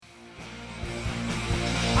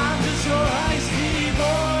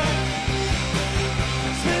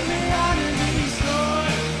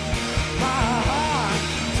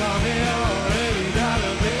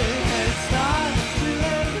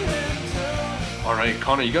All right,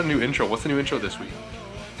 Connor, you got a new intro. What's the new intro this week?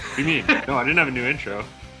 What do you mean? No, I didn't have a new intro.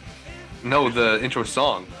 No, the intro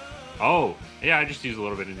song. Oh, yeah, I just used a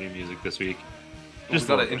little bit of new music this week. Just Just a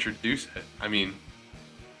got to little bit. introduce it. I mean,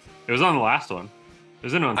 It was on the last one. It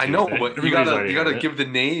was in on I Tuesday. know, but Everybody's already you heard gotta it. give the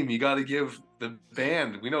name. You gotta give the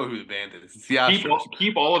band. We know who the band is. It's the Keep Astros.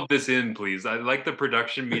 keep all of this in, please. I'd like the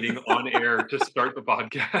production meeting on air to start the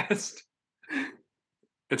podcast.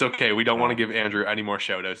 It's okay. We don't want to give Andrew any more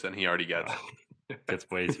shout outs than he already gets. Gets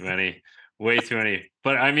way too many. Way too many.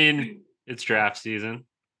 But I mean, it's draft season.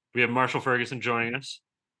 We have Marshall Ferguson joining us.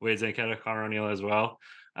 Wade Zanketta, Connor O'Neill as well.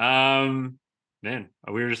 Man,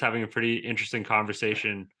 we were just having a pretty interesting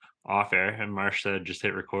conversation off air, and Marsh said just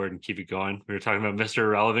hit record and keep it going. We were talking about Mr.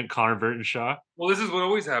 Irrelevant, Connor Burtonshaw. Well, this is what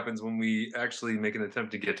always happens when we actually make an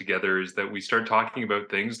attempt to get together is that we start talking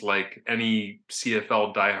about things like any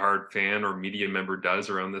CFL diehard fan or media member does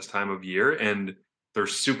around this time of year. And they're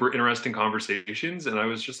super interesting conversations. And I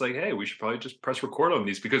was just like, hey, we should probably just press record on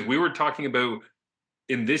these because we were talking about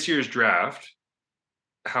in this year's draft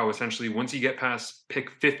how essentially once you get past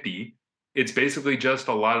pick 50, it's basically just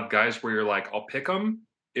a lot of guys where you're like, I'll pick them.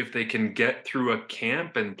 If they can get through a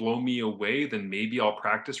camp and blow me away, then maybe I'll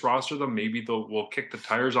practice roster them. Maybe we'll kick the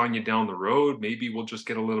tires on you down the road. Maybe we'll just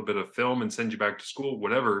get a little bit of film and send you back to school,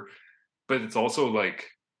 whatever. But it's also like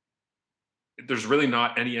there's really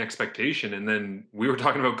not any expectation. And then we were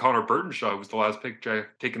talking about Connor Burtonshaw, who was the last pick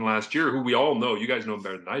taken last year, who we all know. You guys know him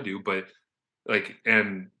better than I do, but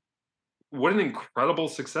and what an incredible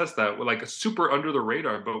success that, like a super under the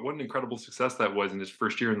radar, but what an incredible success that was in his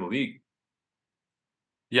first year in the league.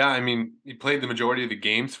 Yeah, I mean, he played the majority of the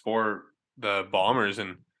games for the Bombers,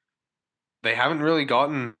 and they haven't really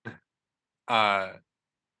gotten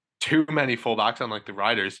too many fullbacks on like the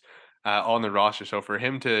Riders on the roster. So for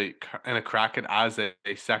him to kind of crack it as a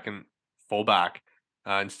second fullback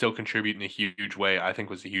and still contribute in a huge way, I think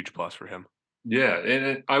was a huge plus for him. Yeah,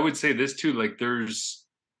 and I would say this too, like there's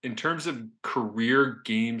in terms of career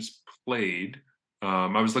games played,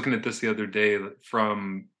 I was looking at this the other day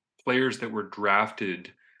from players that were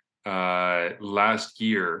drafted last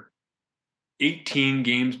year, 18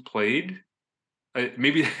 games played.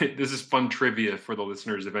 Maybe this is fun trivia for the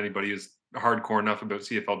listeners if anybody is hardcore enough about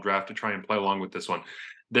CFL draft to try and play along with this one.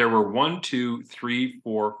 There were 1, 2, 3,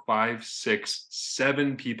 4, 5, 6,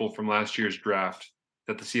 7 people from last year's draft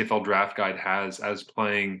that the CFL draft guide has as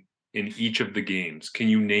playing in each of the games. Can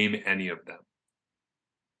you name any of them?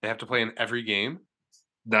 They have to play in every game.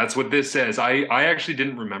 That's what this says. I actually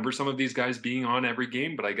didn't remember some of these guys being on every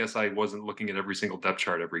game, but I guess I wasn't looking at every single depth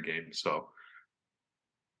chart every game. So,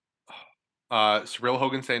 Cyril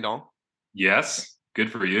Hogan Saint-Don. yes,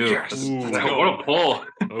 good for you. Yes. What a pull.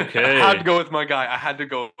 Okay. I had to go with my guy. I had to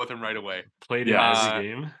go with him right away. Played in every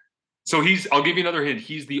game. So I'll give you another hint.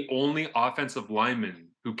 He's the only offensive lineman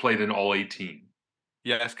who played in all 18.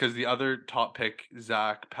 Yes, because the other top pick,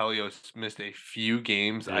 Zach Pelios, missed a few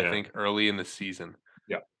games, I think, early in the season.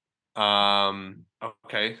 Yeah.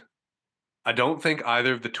 Okay. I don't think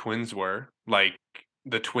either of the twins were. Like,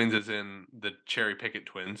 the twins as in the Cherry Pickett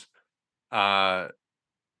twins.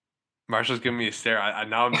 Marshall's giving me a stare.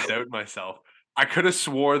 Now I'm doubting myself. I could have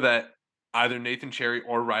swore that either Nathan Cherry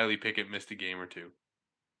or Riley Pickett missed a game or two.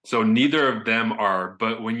 So neither of them are,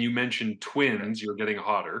 but when you mention twins, you're getting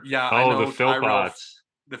hotter. Yeah, I know the Philpotts.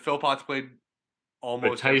 The Philpotts played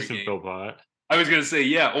almost Tyson every game. Philpott. I was going to say,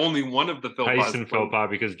 yeah, only one of the Philpotts. Tyson Philpott,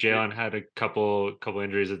 because Jalen had a couple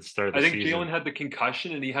injuries at the start of the season. I think Jalen had the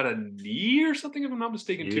concussion and he had a knee or something, if I'm not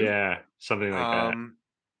mistaken, too. Yeah, something like that.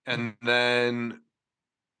 And then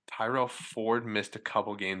Tyrell Ford missed a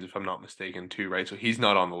couple games, if I'm not mistaken, too, right? So he's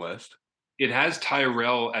not on the list. It has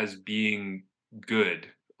Tyrell as being good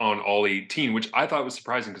on all 18, which I thought was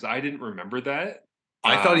surprising because I didn't remember that.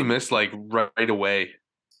 I thought he missed like right away.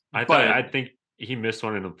 I think he missed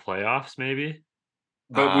one in the playoffs, maybe.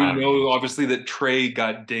 But we know obviously that Trey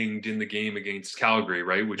got dinged in the game against Calgary,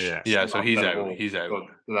 right? Which so he's out. He's out.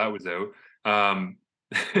 So that was out.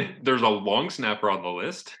 There's a long snapper on the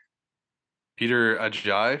list. Peter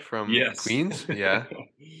Ajayi from Queens. Yeah.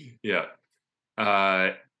 Yeah.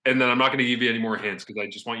 And then I'm not going to give you any more hints because I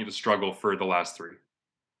just want you to struggle for the last three.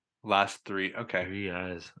 Last three. Okay. 3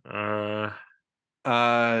 guys.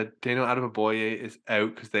 Daniel Adeboboye is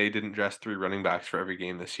out because they didn't dress 3 running backs for every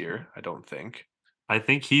game this year. I don't think. I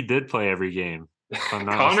think he did play every game.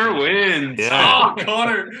 Connor wins. Yeah. Oh,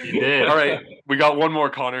 Connor. He did. All right. We got one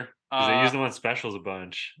more, Connor. Because they used him on specials a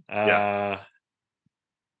bunch.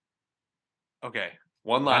 Okay.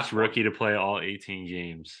 One last rookie to play all 18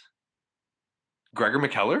 games. Gregor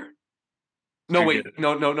McKellar? No, wait.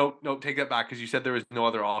 No. Take that back because you said there was no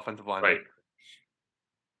other offensive line. Right.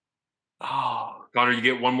 Oh, Connor, you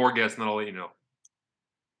get one more guess, and then I'll let you know.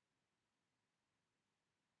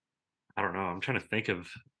 I don't know. I'm trying to think of.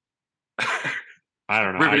 I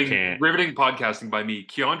don't know. I can't. Riveting podcasting by me.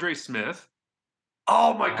 Keandre Smith.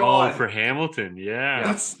 Oh my Oh, god! for Hamilton, yeah.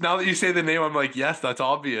 That's now that you say the name, I'm like, yes, that's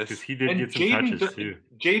obvious. Because he did And get some touches too.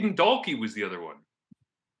 Jaden Dalkey was the other one.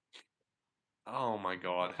 Oh my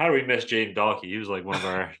god! How do we miss Jaden Dalkey? He was like one of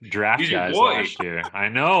our draft He's your guys boy. last year. I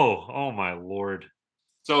know. Oh my lord.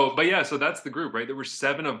 So that's the group, right? There were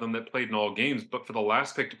 7 of them that played in all games, but for the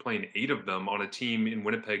last pick to play in 8 of them on a team in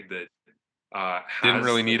Winnipeg that Didn't has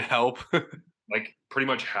really need help. like pretty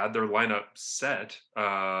much had their lineup set.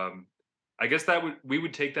 I guess we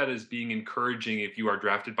would take that as being encouraging if you are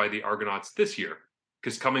drafted by the Argonauts this year,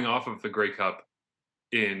 because coming off of the Grey Cup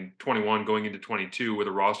in 21, going into 22 with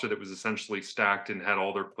a roster that was essentially stacked and had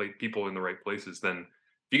all their people in the right places, then if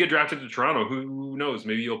you get drafted to Toronto, who knows?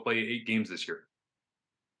 Maybe you'll play 8 games this year.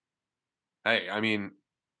 Hey, I mean,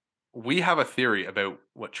 we have a theory about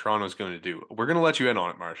what Toronto's going to do. We're going to let you in on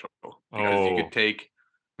it, Marshall, because you Oh. could take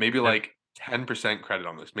maybe like 10% credit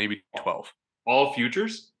on this, maybe 12. All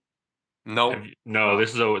futures? No, No,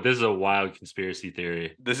 this is a wild conspiracy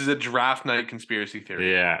theory. this is a draft night conspiracy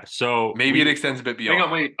theory. Yeah. So Maybe it extends a bit beyond. Hang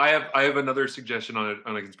on, wait. I have another suggestion on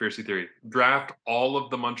a conspiracy theory. Draft all of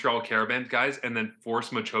the Montreal Caravans guys and then force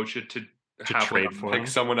Machocha to trade for Pick him.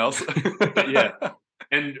 someone else. Yeah.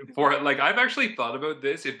 And for like, I've actually thought about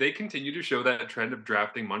this. If they continue to show that trend of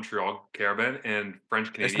drafting Montreal Caravan and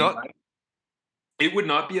French Canadian, not- guys, it would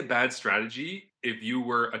not be a bad strategy if you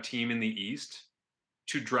were a team in the East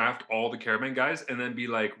to draft all the Caravan guys and then be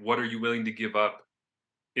like, what are you willing to give up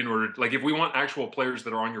in order to, like, if we want actual players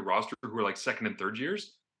that are on your roster who are like 2nd and 3rd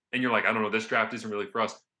years, and you're like, I don't know, this draft isn't really for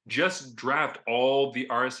us, just draft all the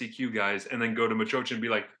RSCQ guys and then go to Machocha and be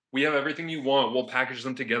like, we have everything you want. We'll package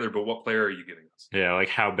them together, but what player are you giving us? Yeah, like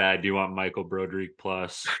how bad do you want Michael Broderick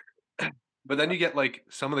plus? But then you get like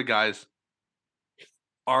some of the guys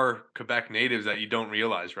are Quebec natives that you don't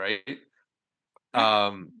realize, right?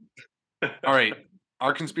 All right,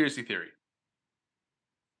 our conspiracy theory.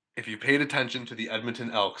 If you paid attention to the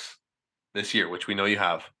Edmonton Elks this year, which we know you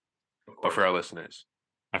have, but for our listeners,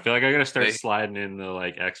 I feel like I gotta start They- sliding in the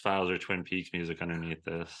like X-Files or Twin Peaks music underneath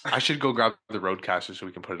this. I should go grab the Roadcaster so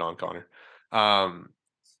we can put it on, Connor.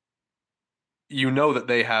 You know that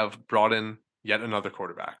they have brought in yet another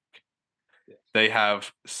quarterback. They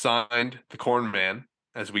have signed the Corn Man,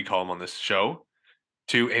 as we call him on this show,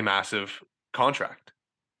 to a massive contract.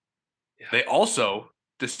 Yeah. They also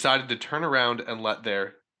decided to turn around and let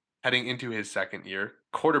their heading into his 2nd year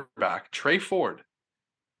quarterback, Trey Ford,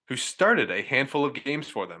 who started a handful of games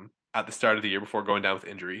for them at the start of the year before going down with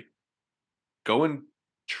injury, go and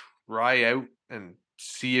try out and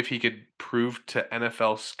see if he could prove to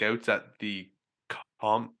NFL scouts at the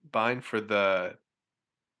combine for the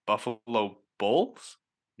Buffalo Bulls.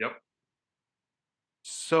 Yep.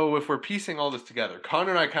 So if we're piecing all this together, Connor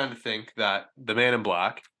and I kind of think that the Man in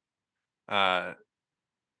Black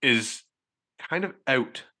is kind of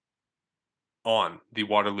out on the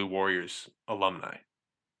Waterloo Warriors alumni.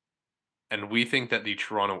 And we think that the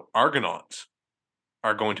Toronto Argonauts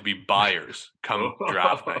are going to be buyers come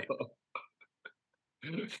draft night.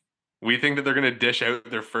 We think that they're going to dish out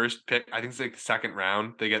their first pick. I think it's like the 2nd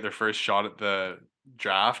round. They get their first shot at the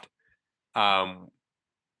draft. But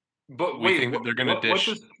we think that they're going to dish.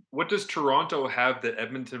 What does Toronto have that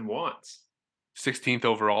Edmonton wants? 16th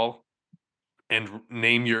overall, and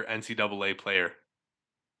name your NCAA player.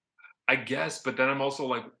 I guess, but then I'm also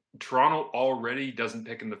like, Toronto already doesn't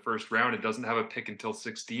pick in the 1st round. It doesn't have a pick until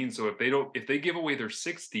 16. So if they give away their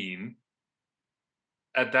 16,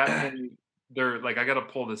 at that point, they're like, I got to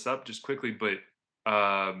pull this up just quickly, but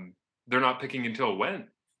they're not picking until when?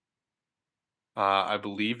 I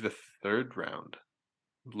believe the 3rd round,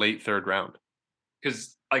 late 3rd round.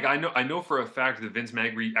 Because like I know for a fact that Vince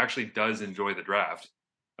Magritte actually does enjoy the draft.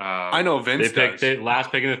 I know Vince does. They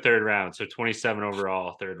last pick in the 3rd round, so 27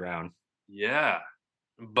 overall, 3rd round. Yeah.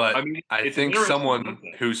 But I mean, I it's think interesting someone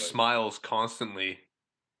concept, who but- smiles constantly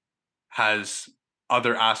has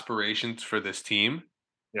other aspirations for this team.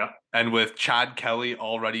 Yeah. And with Chad Kelly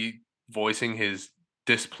already voicing his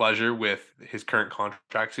displeasure with his current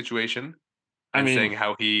contract situation and saying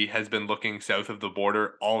how he has been looking south of the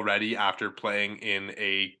border already after playing in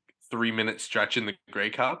a 3-minute stretch in the Grey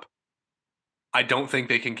Cup, I don't think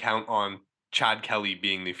they can count on Chad Kelly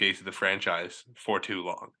being the face of the franchise for too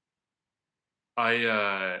long.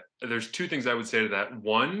 There's 2 things I would say to that.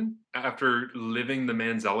 One, after living the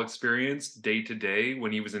Manziel experience day to day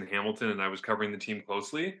when he was in Hamilton and I was covering the team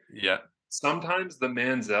closely, Yeah. sometimes the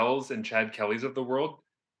Manziels and Chad Kellys of the world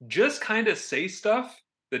just kind of say stuff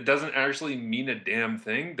that doesn't actually mean a damn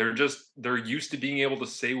thing. They're used to being able to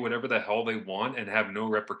say whatever the hell they want and have no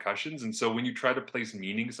repercussions. And so when you try to place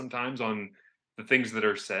meaning sometimes on the things that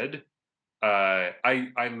are said,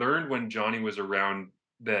 I learned when Johnny was around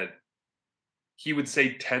that he would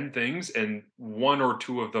say 10 things and one or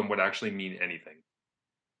two of them would actually mean anything.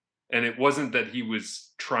 And it wasn't that he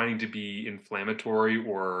was trying to be inflammatory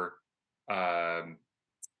or um,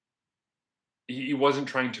 he wasn't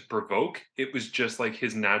trying to provoke. It was just like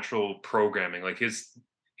his natural programming, like his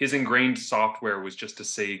ingrained software was just to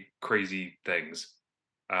say crazy things.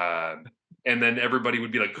 And then everybody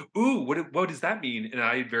would be like, "Ooh, what does that mean?" And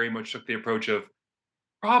I very much took the approach of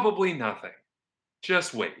probably nothing.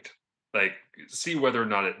 Just wait. Like, see whether or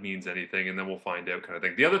not it means anything, and then we'll find out, kind of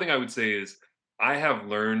thing. The other thing I would say is I have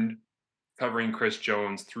learned covering Chris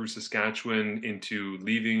Jones through Saskatchewan into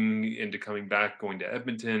leaving, into coming back, going to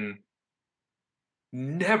Edmonton.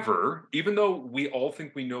 Never, even though we all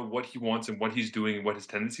think we know what he wants and what he's doing and what his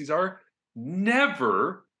tendencies are,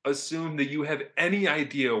 never assume that you have any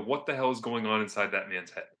idea what the hell is going on inside that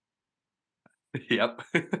man's head. Yep.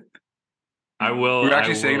 I We will. were I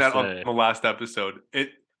actually saying will that on say. the last episode.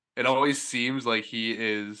 It always seems like he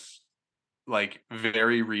is like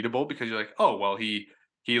very readable because you're like, oh well, he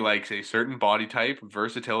likes a certain body type,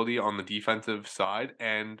 versatility on the defensive side,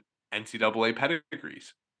 and NCAA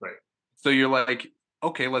pedigrees. Right. So you're like,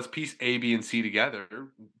 okay, let's piece A, B, and C together.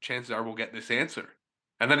 Chances are we'll get this answer.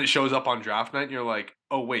 And then it shows up on draft night, and you're like,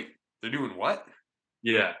 oh wait, they're doing what?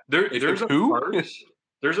 Yeah. They took who?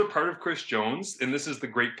 There's a part of Chris Jones, and this is the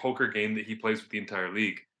great poker game that he plays with the entire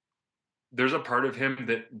league. There's a part of him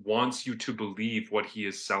that wants you to believe what he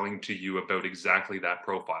is selling to you about exactly that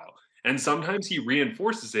profile. And sometimes he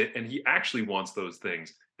reinforces it and he actually wants those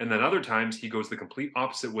things. And then other times he goes the complete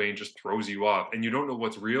opposite way and just throws you off. And you don't know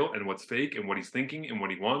what's real and what's fake and what he's thinking and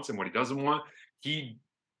what he wants and what he doesn't want. He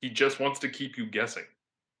just wants to keep you guessing.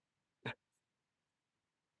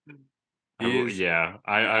 He is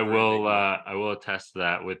I never will. enigma. I will attest to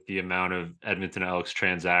that with the amount of Edmonton Elks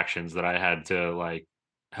transactions that I had to like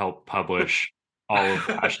help publish all of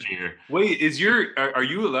last year. Wait, are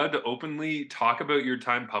you allowed to openly talk about your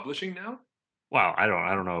time publishing now? Wow, I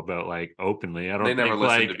don't know about like openly. They never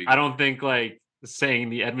listened to I me. don't think like saying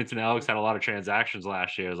the Edmonton Elks had a lot of transactions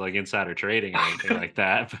last year is like insider trading or anything like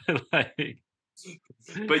that. But like,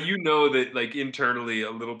 But you know that, like, internally, a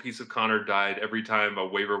little piece of Connor died every time a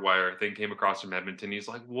waiver wire thing came across from Edmonton. He's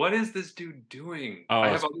like, "What is this dude doing? I oh,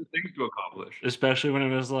 have other things to accomplish." especially when it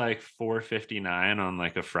was like 4:59 on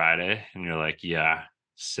like a Friday, and you're like, yeah,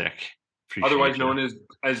 sick. Otherwise Appreciate you. known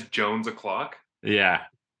as Jones o'clock. Yeah.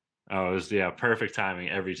 Oh, it was perfect timing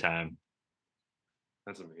every time.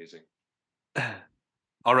 That's amazing.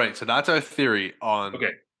 All right, so that's our theory on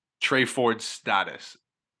Okay. Trey Ford's status.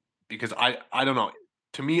 Because I don't know.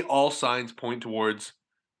 To me, all signs point towards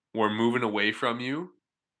we're moving away from you.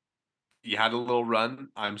 You had a little run.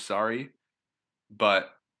 I'm sorry. But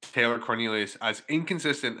Taylor Cornelius, as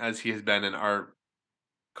inconsistent as he has been, and our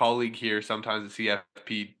colleague here, sometimes the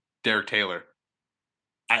CFP, Derek Taylor,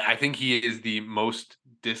 I think he is the most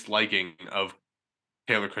disliking of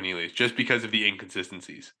Taylor Cornelius just because of the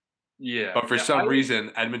inconsistencies. Yeah, But for yeah. some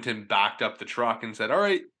reason, Edmonton backed up the truck and said, all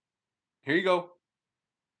right, here you go.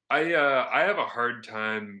 I have a hard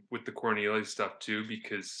time with the Cornelius stuff too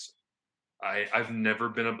because I've never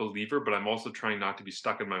been a believer, but I'm also trying not to be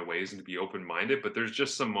stuck in my ways and to be open minded. But there's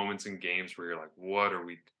just some moments in games where you're like, "What are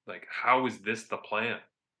we like? How is this the plan?"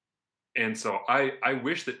 And so I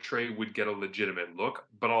wish that Trey would get a legitimate look,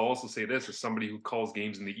 but I'll also say this as somebody who calls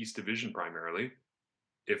games in the East Division primarily.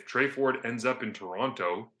 If Trey Ford ends up in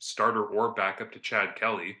Toronto, starter or backup to Chad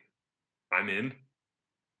Kelly, I'm in.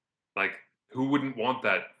 Like, who wouldn't want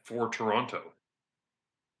that for Toronto?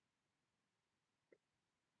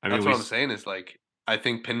 I mean, That's what I'm saying is like, I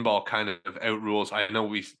think pinball kind of outrules. I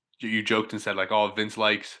know you joked and said like, oh, Vince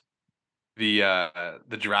likes the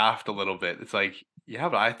draft a little bit. It's like, yeah,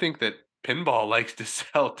 but I think that pinball likes to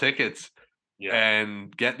sell tickets Yeah.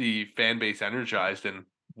 and get the fan base energized, and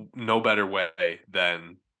no better way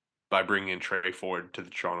than by bringing in Trey Ford to the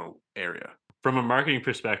Toronto area. from a marketing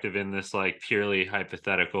perspective, in this like purely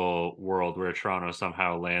hypothetical world where Toronto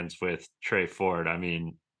somehow lands with Trey Ford, I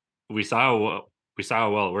mean, we saw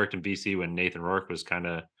how well it worked in BC when Nathan Rourke was kind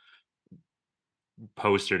of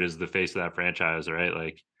postered as the face of that franchise, right?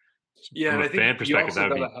 Like Yeah, from and a I think fan perspective, that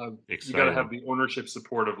would be you gotta have exciting. the ownership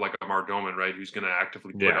support of like a Mardoman, right? Who's gonna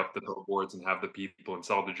actively put Yeah. up the billboards and have the people and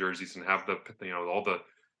sell the jerseys and have the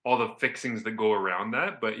all the fixings that go around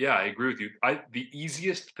that. But yeah, I agree with you. The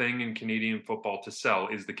easiest thing in Canadian football to sell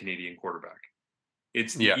is the Canadian quarterback.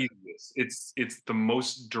 It's the Yeah. easiest. It's the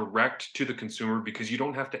most direct to the consumer because you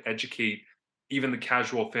don't have to educate even the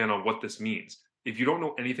casual fan on what this means. If you don't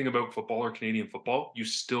know anything about football or Canadian football, you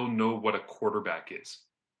still know what a quarterback is.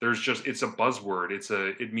 It's a buzzword.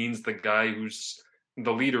 It means the guy who's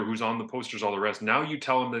the leader who's on the posters, all the rest. Now you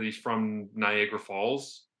tell him that he's from Niagara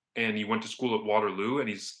Falls and he went to school at Waterloo and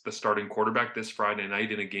he's the starting quarterback this Friday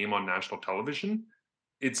night in a game on national television.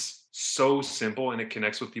 It's so simple and it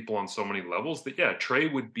connects with people on so many levels that yeah, Trey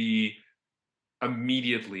would be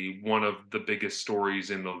immediately one of the biggest stories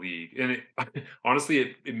in the league. And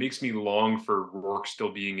honestly, it makes me long for Rourke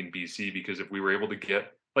still being in BC because if we were able to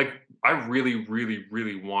get like I really, really,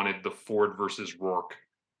 really wanted the Ford versus Rourke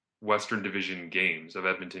Western Division games of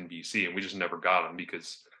Edmonton, BC, and we just never got them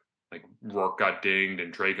because like Rourke got dinged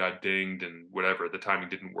and Trey got dinged and whatever. The timing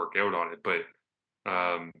didn't work out on it. But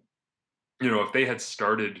um, if they had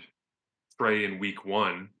started Trey in week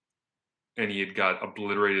one and he had got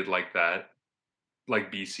obliterated like that,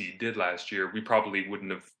 like BC did last year, we probably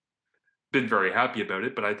wouldn't have been very happy about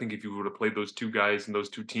it. But I think if you would have played those two guys and those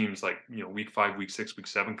two teams, like, week 5, week 6, week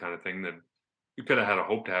 7 kind of thing, then you could have had a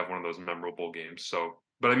hope to have one of those memorable games. So,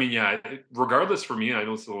 but I mean, yeah, regardless for me, I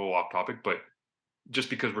know it's a little off topic, but just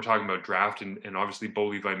because we're talking about draft and obviously Bo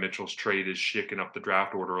Levi Mitchell's trade is shaking up the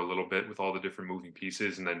draft order a little bit with all the different moving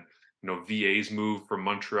pieces. And then, VA's move from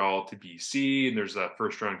Montreal to BC, and there's that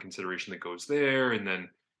first round consideration that goes there. And then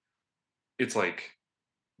it's like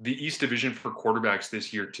the East Division for quarterbacks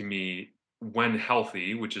this year to me, when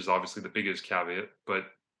healthy, which is obviously the biggest caveat, but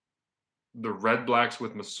the Red Blacks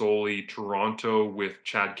with Masoli, Toronto with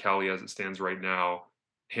Chad Kelly as it stands right now,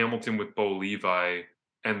 Hamilton with Bo Levi,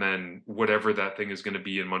 and then whatever that thing is going to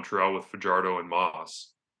be in Montreal with Fajardo and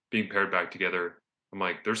Moss being paired back together. I'm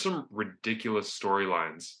like, there's some ridiculous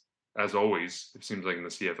storylines, as always, it seems like in the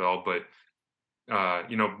CFL. But,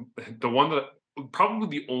 the one that probably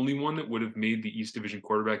the only one that would have made the East Division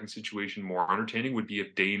quarterbacking situation more entertaining would be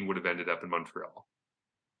if Dane would have ended up in Montreal.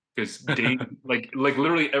 Because Dane, like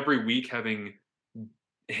literally every week having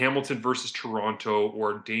Hamilton versus Toronto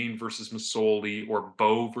or Dane versus Masoli or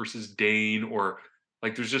Bo versus Dane or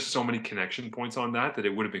like there's just so many connection points on that it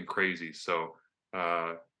would have been crazy. So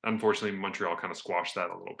unfortunately Montreal kind of squashed that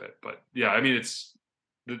a little bit. But yeah, I mean it's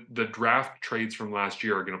the draft trades from last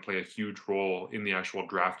year are going to play a huge role in the actual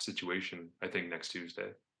draft situation, I think, next Tuesday.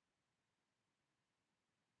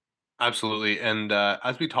 Absolutely. And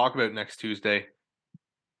as we talk about next Tuesday,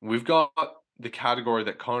 we've got the category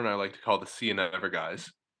that Colin and I like to call the see and never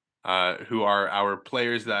guys, who are our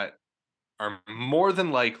players that are more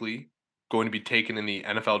than likely going to be taken in the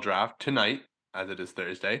NFL draft tonight, as it is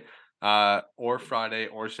Thursday, or Friday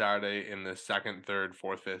or Saturday in the second, third,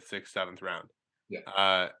 fourth, fifth, sixth, seventh round.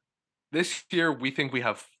 Yeah. This year, we think we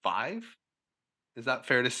have 5. Is that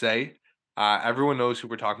fair to say? Everyone knows who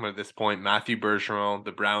we're talking about at this point: Matthew Bergeron,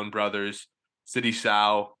 the Brown brothers, Sidney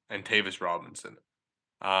Sow, and Tavis Robinson.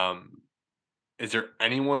 Um, is there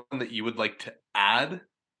anyone that you would like to add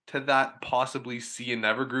to that possibly see and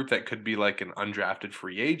never group that could be like an undrafted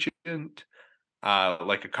free agent,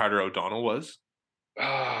 like a Carter O'Donnell was?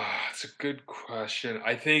 It's a good question.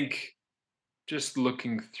 I think just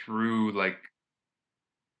looking through like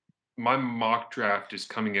my mock draft is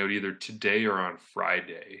coming out either today or on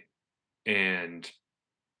Friday. And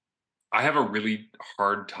I have a really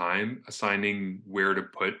hard time assigning where to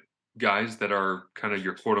put guys that are kind of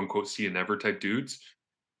your quote unquote see and never type dudes.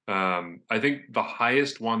 I think the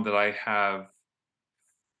highest one that I have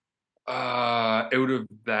out of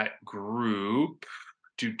that group,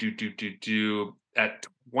 at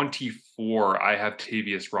 24, I have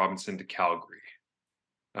Tavius Robinson to Calgary.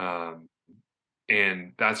 Um,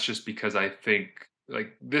 and that's just because I think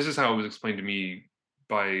like this is how it was explained to me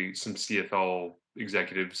by some CFL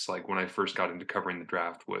executives like when I first got into covering the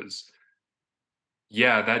draft was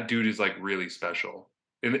yeah, that dude is like really special.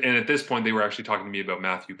 And at this point they were actually talking to me about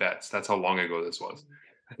Matthew Betts. That's how long ago this was.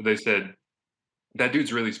 They said that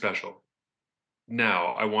dude's really special.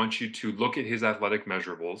 Now, I want you to look at his athletic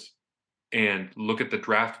measurables and look at the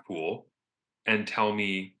draft pool and tell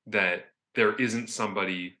me that there isn't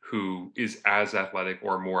somebody who is as athletic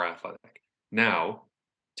or more athletic. Now,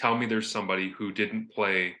 tell me there's somebody who didn't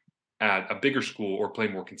play at a bigger school or play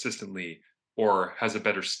more consistently or has a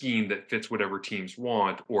better scheme that fits whatever teams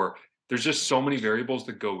want, or there's just so many variables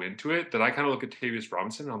that go into it that I kind of look at Tavius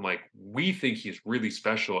Robinson and I'm like, we think he's really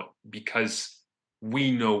special because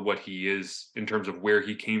we know what he is in terms of where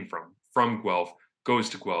he came from Guelph, goes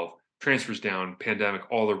to Guelph, transfers down, pandemic,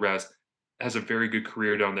 all the rest, has a very good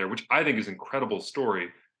career down there, which I think is an incredible story.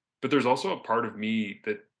 But there's also a part of me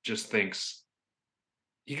that just thinks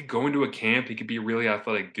he could go into a camp, he could be a really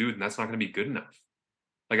athletic dude, and that's not going to be good enough.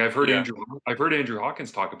 Like I've heard Yeah. Andrew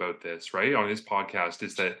Hawkins talk about this, right, on his podcast,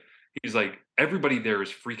 is that he's like, everybody there is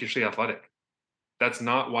freakishly athletic. That's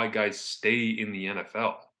not why guys stay in the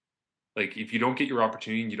NFL. Like if you don't get your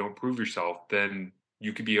opportunity and you don't prove yourself, then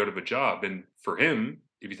you could be out of a job. And for him,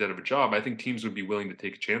 if he's out of a job, I think teams would be willing to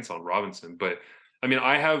take a chance on Robinson. But I mean,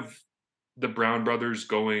 I have the Brown brothers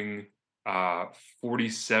going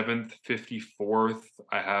 47th, 54th.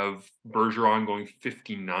 I have Bergeron going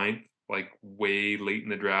 59th, like way late in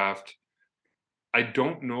the draft. I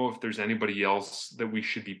don't know if there's anybody else that we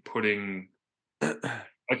should be putting.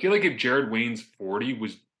 I feel like if Jared Wayne's 40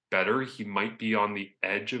 was better, he might be on the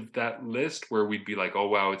edge of that list where we'd be like, oh,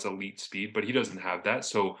 wow, it's elite speed, but he doesn't have that.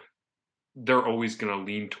 So they're always going to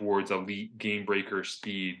lean towards elite game breaker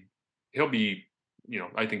speed. He'll be,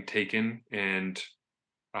 I think taken. And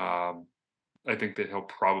I think that he'll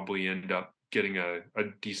probably end up getting a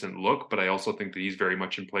decent look, but I also think that he's very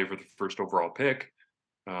much in play for the first overall pick.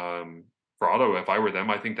 For Ottawa, if I were them,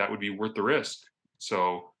 I think that would be worth the risk.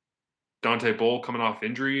 So Dante Bull coming off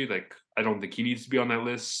injury, like I don't think he needs to be on that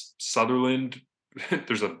list. Sutherland,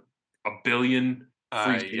 there's a billion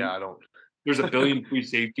Yeah, I don't. there's a billion free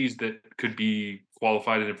safeties that could be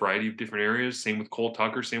qualified in a variety of different areas. Same with Cole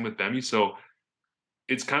Tucker, same with Bemi. So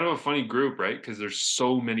it's kind of a funny group, right? Because there's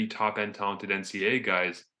so many top end talented NCAA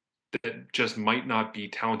guys that just might not be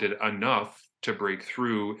talented enough to break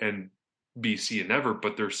through and be see and never,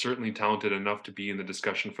 but they're certainly talented enough to be in the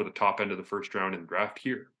discussion for the top end of the first round in the draft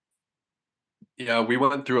here. Yeah, we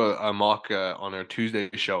went through a mock on our Tuesday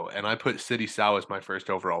show, and I put City Sow as my first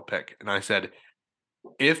overall pick. And I said,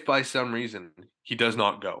 if by some reason he does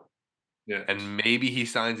not go, Yeah. and maybe he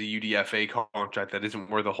signs a UDFA contract that isn't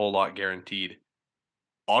worth a whole lot guaranteed,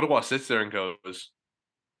 Ottawa sits there and goes,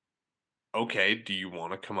 okay, do you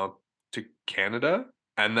want to come up to Canada?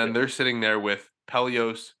 And then Yeah. they're sitting there with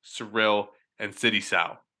Pelios, Cyril, and City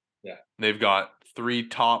Sow. Yeah. They've got 3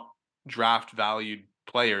 top draft valued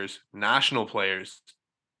players, national players,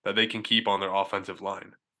 that they can keep on their offensive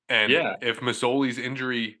line. And Yeah. if Mazzoli's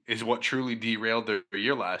injury is what truly derailed their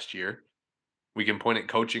year last year, we can point at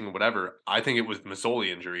coaching or whatever. I think it was the Mazzoli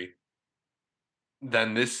injury.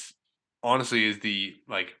 Then this honestly is the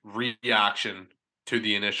like reaction to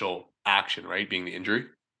the initial action, right? Being the injury.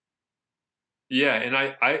 Yeah, and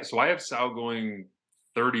I have Sal going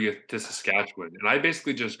 30th to Saskatchewan, and I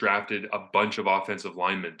basically just drafted a bunch of offensive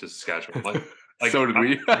linemen to Saskatchewan. So did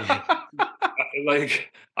we.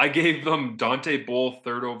 I gave them Dante Bull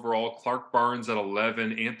 3rd overall, Clark Barnes at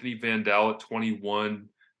 11, Anthony Vandal at 21,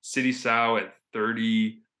 City Sow at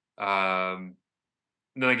 30. And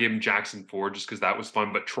then I gave him Jackson Ford just because that was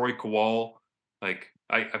fun. But Troy Kowal, like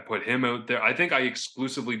I put him out there. I think I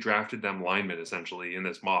exclusively drafted them linemen essentially in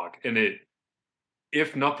this mock, and it,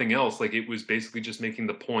 if nothing else, like it was basically just making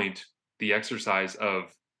the point, the exercise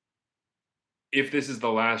of if this is the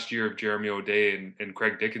last year of Jeremy O'Day and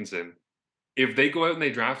Craig Dickinson, if they go out and they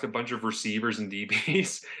draft a bunch of receivers and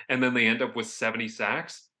DBs and then they end up with 70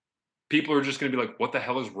 sacks, people are just going to be like, what the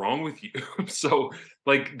hell is wrong with you? So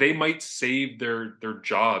like they might save their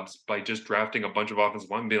jobs by just drafting a bunch of offensive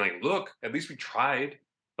linemen, being like, look, at least we tried.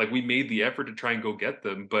 Like we made the effort to try and go get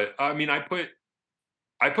them. But I mean, I put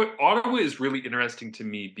Ottawa is really interesting to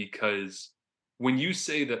me because when you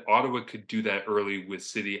say that Ottawa could do that early with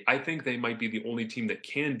City, I think they might be the only team that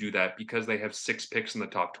can do that because they have 6 picks in the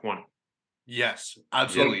top 20. Yes,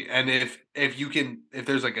 absolutely. And if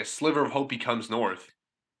there's like a sliver of hope he comes north.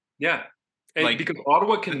 Yeah. And Like, because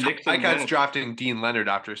Ottawa can the mix and Ticats match. drafting Dean Leonard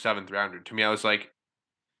after a 7th rounder. To me, I was like,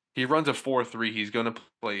 he runs a 4-3. He's going to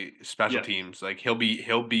play special Yeah. teams. Like he'll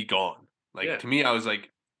be gone. Like Yeah. to me, I was like,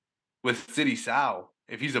 with City Sow,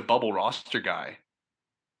 if he's a bubble roster guy,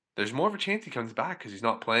 there's more of a chance he comes back because he's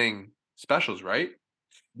not playing specials, right?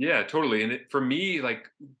 Yeah, totally. And for me, like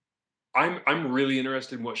I'm really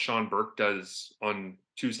interested in what Sean Burke does on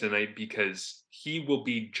Tuesday night because he will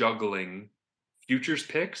be juggling futures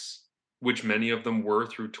picks, which many of them were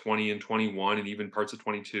through 20 and 21 and even parts of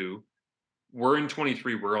 22. We're in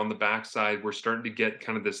 23. We're on the backside. We're starting to get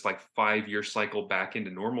kind of this like 5-year cycle back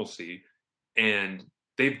into normalcy. And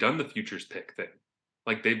they've done the futures pick thing.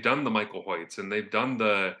 Like they've done the Michael Hoyts and they've done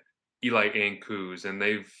the Eli Ankus and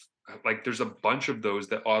they've like there's a bunch of those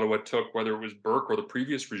that Ottawa took, whether it was Burke or the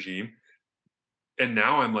previous regime. And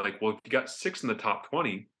now I'm like, well, if you got 6 in the top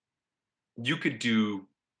 20, you could do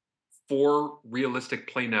 4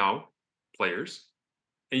 realistic play now players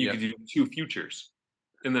and you Yeah. could do 2 futures.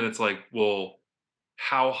 And then it's like, well,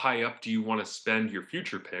 how high up do you want to spend your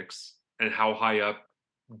future picks? And how high up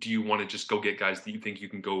do you want to just go get guys that you think you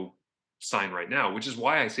can go sign right now? Which is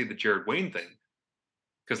why I say the Jared Wayne thing.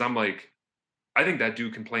 Because I'm like, I think that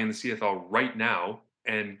dude can play in the CFL right now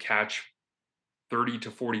and catch 30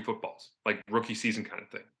 to 40 footballs, like rookie season kind of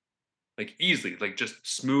thing. Like easily, like just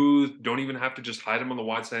smooth. Don't even have to just hide him on the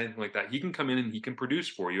wide side, anything like that. He can come in and he can produce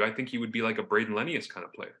for you. I think he would be like a Braden Lennius kind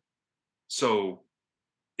of player. So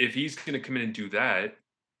if he's going to come in and do that,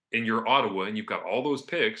 and you're Ottawa and you've got all those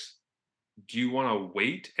picks, do you want to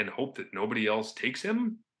wait and hope that nobody else takes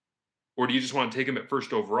him? Or do you just want to take him at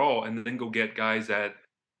first overall and then go get guys at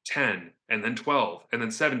 10 and then 12 and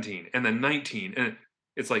then 17 and then 19? And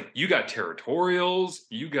it's like you got territorials,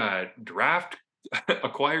 you got draft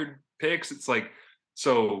acquired picks. It's like,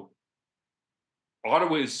 so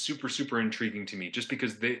Ottawa is super, super intriguing to me just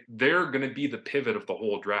because they're going to be the pivot of the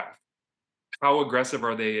whole draft. How aggressive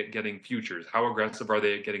are they at getting futures? How aggressive are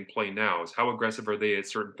they at getting play nows? How aggressive are they at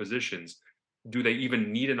certain positions? Do they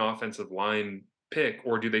even need an offensive line pick,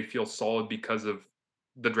 or do they feel solid because of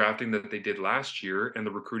the drafting that they did last year and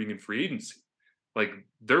the recruiting and free agency? Like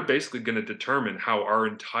they're basically going to determine how our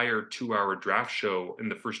entire 2-hour draft show in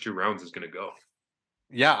the first 2 rounds is going to go.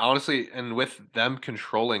 Yeah, honestly, and with them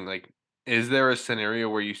controlling, like, is there a scenario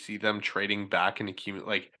where you see them trading back and accumulate?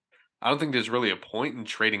 Like, I don't think there's really a point in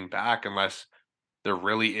trading back unless there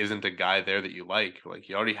really isn't a guy there that you like. Like,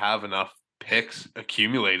 you already have enough picks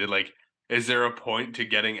accumulated. Like, is there a point to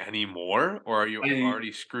getting any more, or are you I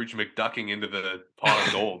already Scrooge McDucking into the pot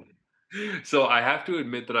of gold? so I have to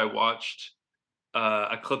admit that I watched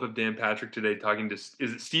a clip of Dan Patrick today talking to is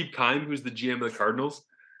it Steve Keim, who's the GM of the Cardinals?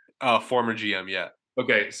 Former GM, yeah.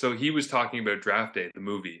 Okay, so he was talking about Draft Day, the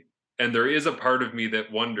movie, and there is a part of me that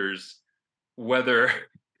wonders whether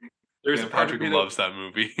there's a Dan part of Patrick me that loves that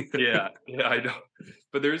movie. yeah, I know,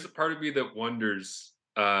 but there is a part of me that wonders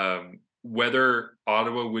whether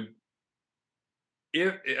Ottawa would,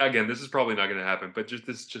 if again, this is probably not going to happen, but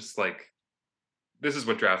just like this is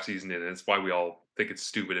what draft season is, and it's why we all think it's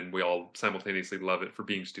stupid, and we all simultaneously love it for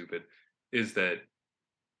being stupid. Is that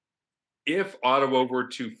if Ottawa were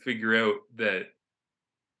to figure out that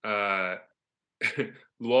uh,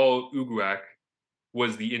 Luol Uguak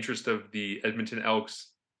was the interest of the Edmonton Elks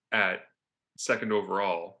at second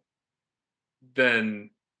overall, then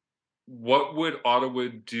what would Ottawa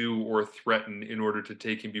do or threaten in order to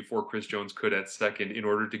take him before Chris Jones could at second, in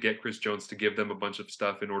order to get Chris Jones to give them a bunch of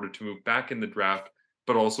stuff in order to move back in the draft,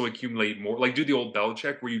 but also accumulate more? Like do the old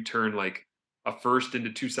Belichick where you turn like a first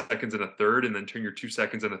into 2 seconds and a third, and then turn your 2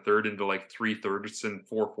 seconds and a third into like 3/3 and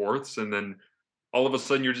 4/4, and then all of a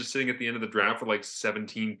sudden you're just sitting at the end of the draft with like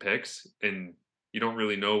 17 picks and you don't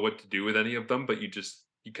really know what to do with any of them, but you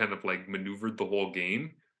kind of like maneuvered the whole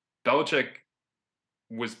game. Belichick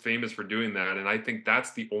was famous for doing that, and I think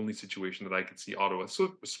that's the only situation that I could see Ottawa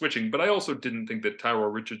switching. But I also didn't think that Tyrell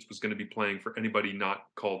Richards was going to be playing for anybody not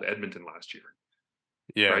called Edmonton last year,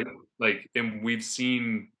 Yeah, right? Like, and we've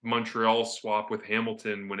seen Montreal swap with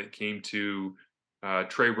Hamilton when it came to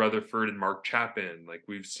Trey Rutherford and Mark Chapin. Like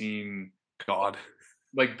we've seen God.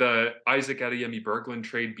 like the Isaac Adeyemi Berglund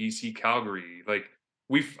trade BC Calgary. Like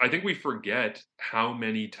I think we forget how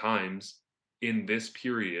many times in this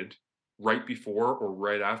period, right before or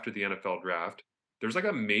right after the NFL draft, there's like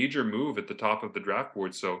a major move at the top of the draft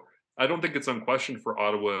board. So I don't think it's unquestioned for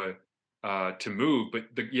Ottawa to move, but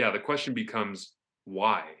the question becomes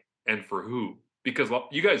why and for who? Because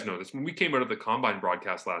you guys know this. When we came out of the combine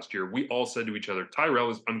broadcast last year, we all said to each other, Tyrell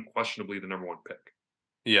is unquestionably the number one pick.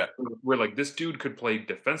 Yeah, We're like, this dude could play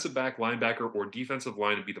defensive back, linebacker, or defensive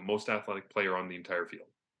line and be the most athletic player on the entire field.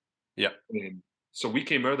 yeah, And so we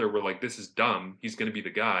came out of there, we're like, this is dumb. He's going to be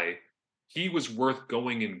the guy. He was worth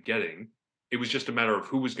going and getting. It was just a matter of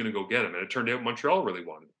who was going to go get him. And it turned out Montreal really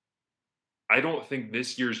wanted him. I don't think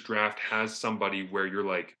this year's draft has somebody where you're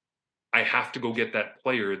like, I have to go get that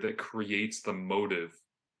player that creates the motive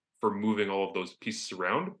for moving all of those pieces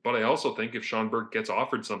around. But I also think if Sean Burke gets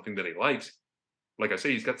offered something that he likes, like I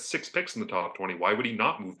say, he's got 6 picks in the top 20. Why would he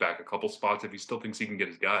not move back a couple spots if he still thinks he can get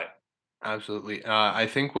his guy? absolutely. I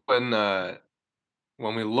think when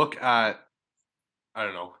we look at, I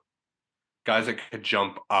don't know, guys that could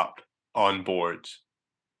jump up on boards,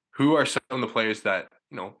 who are some of the players that,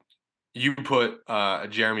 you put a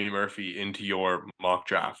Jeremy Murphy into your mock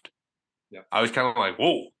draft? Yeah. I was kind of like,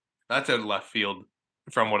 whoa, that's out of left field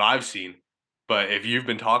from what I've seen. But if you've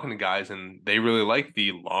been talking to guys and they really like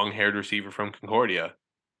the long-haired receiver from Concordia,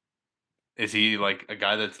 is he like a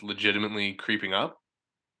guy that's legitimately creeping up?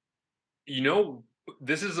 You know,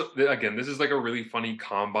 this is like a really funny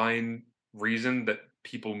combine reason that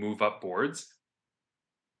people move up boards.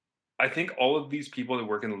 I think all of these people that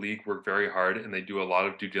work in the league work very hard and they do a lot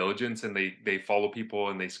of due diligence, and they follow people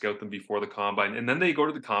and they scout them before the combine. And then they go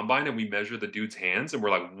to the combine and we measure the dude's hands and we're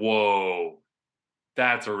like, whoa,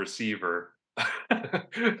 that's a receiver.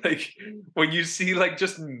 Like when you see like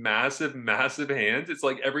just massive, massive hands, it's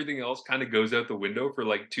like everything else kind of goes out the window for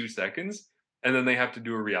like 2 seconds, and then they have to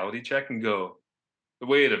do a reality check and go,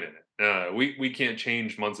 "Wait a minute, we can't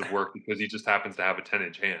change months of work because he just happens to have a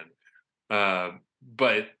 10-inch hand."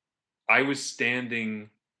 But I was standing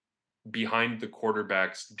behind the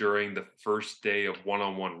quarterbacks during the first day of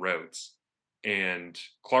one-on-one routes, and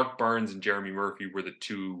Clark Barnes and Jeremy Murphy were the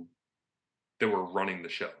two that were running the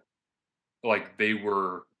show. Like they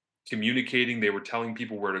were communicating, they were telling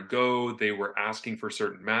people where to go, they were asking for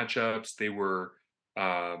certain matchups, they were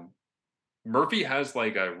um Murphy has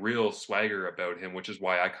like a real swagger about him, which is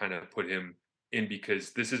why I kind of put him in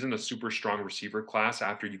because this isn't a super strong receiver class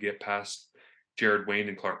after you get past Jared Wayne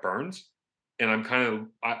and Clark Barnes. And I'm kind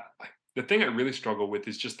of the thing I really struggle with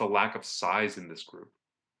is just the lack of size in this group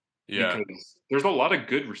Yeah, because there's a lot of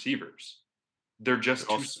good receivers. They're they're just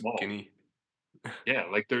all too small. skinny. Yeah,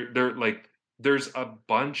 like they're like there's a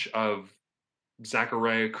bunch of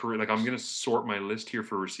Zachariah career. Like I'm gonna sort my list here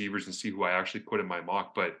for receivers and see who I actually put in my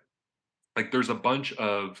mock, but like there's a bunch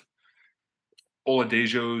of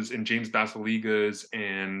Oladejos and James Basiligas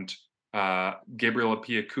and Gabriel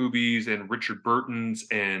Apia and Richard Burton's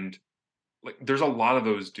and like there's a lot of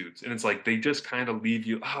those dudes. And it's like they just kind of leave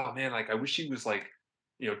you, oh man, like I wish he was like,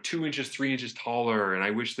 2 inches, 3 inches taller. And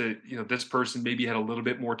I wish that, this person maybe had a little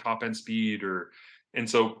bit more top end speed or and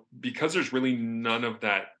so because there's really none of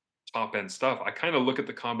that top end stuff, I kind of look at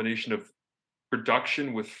the combination of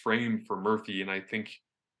production with frame for Murphy, and I think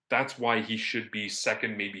that's why he should be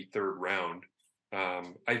second, maybe third round.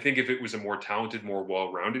 I think if it was a more talented, more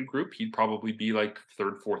well-rounded group, he'd probably be like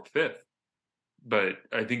third, fourth, fifth. But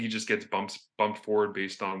I think he just gets bumped forward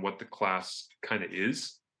based on what the class kind of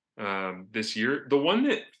is this year. The one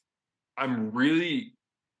that I'm really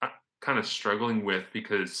kind of struggling with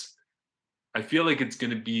because I feel like it's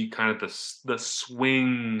going to be kind of the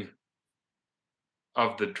swing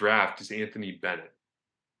of the draft is Anthony Bennett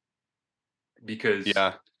because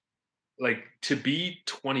Yeah, like to be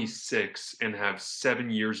 26 and have 7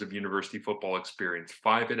 years of university football experience,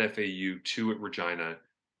 5 at FAU, 2 at Regina,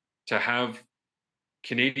 to have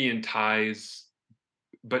Canadian ties,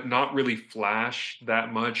 but not really flash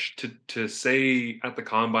that much. To say at the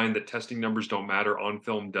combine that testing numbers don't matter, on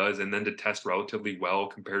film does, and then to test relatively well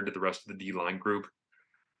compared to the rest of the D line group.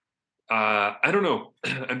 I don't know.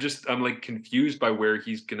 I'm like confused by where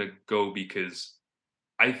he's gonna go because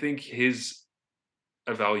I think his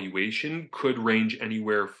evaluation could range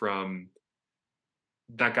anywhere from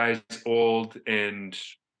that guy's old and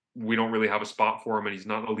we don't really have a spot for him and he's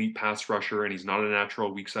not an elite pass rusher and he's not a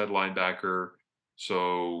natural weak side linebacker.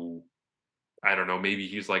 So I don't know, maybe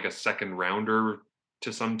he's like a second rounder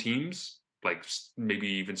to some teams, like maybe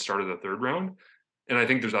even started the third round. And I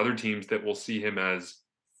think there's other teams that will see him as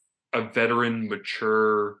a veteran,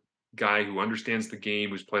 mature guy who understands the game,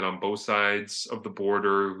 who's played on both sides of the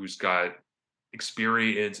border, who's got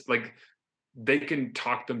experience. Like they can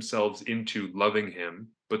talk themselves into loving him,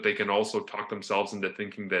 but they can also talk themselves into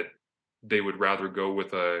thinking that they would rather go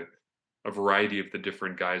with a variety of the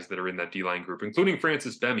different guys that are in that D line group, including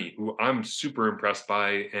Francis Bemi, who I'm super impressed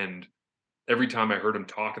by. And every time I heard him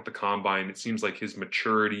talk at the combine, it seems like his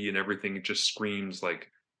maturity and everything it just screams like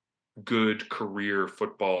good career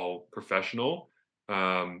football professional.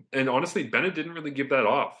 And honestly, Bennett didn't really give that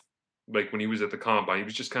off. Like when he was at the combine, he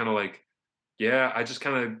was just kind of like, yeah, I just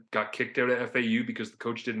kind of got kicked out of FAU because the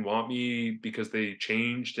coach didn't want me because they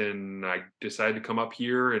changed and I decided to come up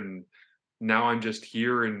here and now I'm just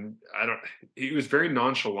here and I don't he was very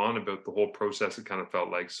nonchalant about the whole process it kind of felt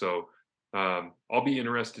like. So I'll be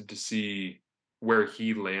interested to see where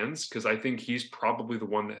he lands because I think he's probably the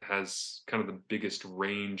one that has kind of the biggest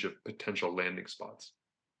range of potential landing spots.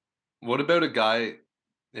 what about a guy?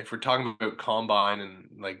 If we're talking about combine and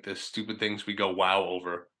like the stupid things we go wow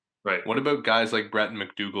over, Right. what about guys like Brett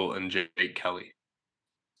McDougal and Jake Kelly?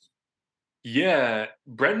 Yeah,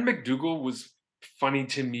 Brenton McDougal was funny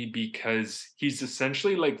to me because he's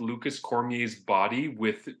essentially like Lucas Cormier's body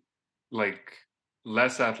with like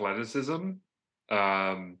less athleticism.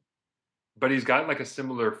 Um, but he's got like a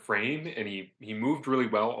similar frame and he moved really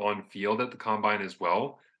well on field at the combine as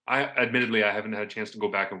well. I admittedly I haven't had a chance to go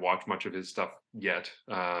back and watch much of his stuff yet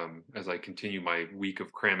as I continue my week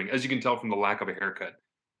of cramming. As you can tell from the lack of a haircut,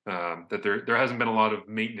 that there hasn't been a lot of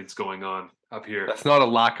maintenance going on up here. That's not a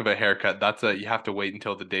lack of a haircut. That's a you have to wait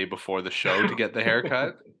until the day before the show to get the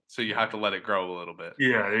haircut. So you have to let it grow a little bit.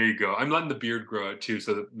 Yeah, there you go. I'm letting the beard grow out too,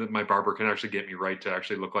 so that my barber can actually get me right to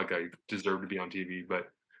actually look like I deserve to be on TV. But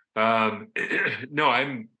no,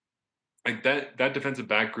 I'm like that defensive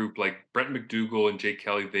back group, like Brent McDougal and Jake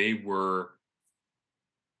Kelly, they were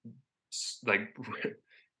like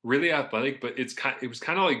really athletic, but it was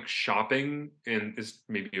kind of like shopping, and it's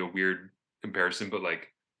maybe a weird comparison, but like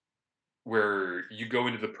where you go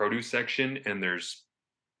into the produce section and there's,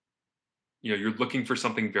 you're looking for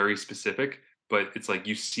something very specific, but it's like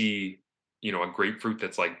you see, a grapefruit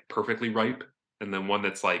that's like perfectly ripe, and then one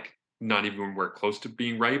that's like not even anywhere close to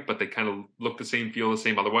being ripe, but they kind of look the same, feel the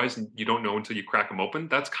same otherwise, and you don't know until you crack them open.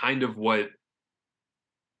 That's kind of what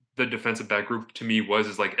the defensive back group to me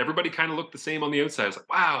is like everybody kind of looked the same on the outside. It's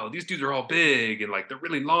like, wow, these dudes are all big and like they're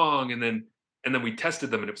really long. And then we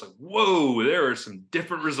tested them and it was like, whoa, there are some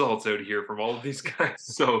different results out here from all of these guys.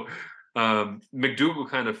 So McDougal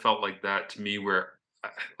kind of felt like that to me, where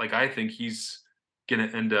like I think he's gonna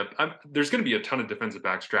end up there's gonna be a ton of defensive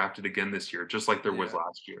backs drafted again this year, just like there was Yeah.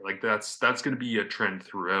 last year. Like that's gonna be a trend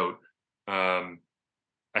throughout. Um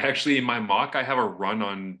I actually, in my mock, I have a run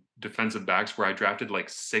on defensive backs where I drafted like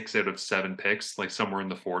 6 out of 7 picks, like somewhere in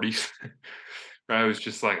the 40s. I was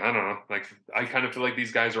just like, I don't know, like I kind of feel like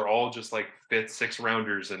these guys are all just like 5th, 6th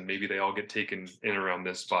rounders, and maybe they all get taken in around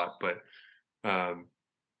this spot. But um,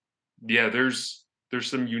 yeah, there's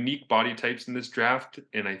some unique body types in this draft,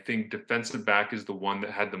 and I think defensive back is the one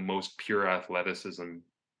that had the most pure athleticism.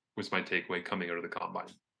 Was my takeaway coming out of the combine.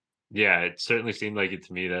 Yeah, it certainly seemed like it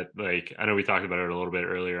to me that, like, I know we talked about it a little bit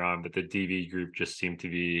earlier on, but the DV group just seemed to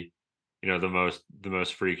be, the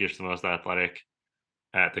most freakish, the most athletic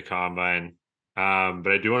at the combine. But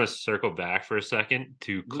I do want to circle back for a second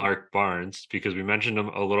to Mhm. Clark Barnes because we mentioned him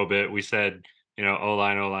a little bit. We said, O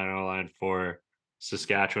line, O line, O line for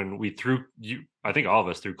Saskatchewan. We threw you, I think all of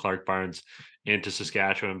us threw Clark Barnes into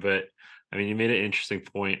Saskatchewan, but I mean, you made an interesting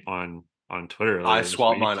point on Twitter I earlier this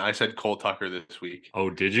swapped week. mine. I said Cole Tucker this week. Oh,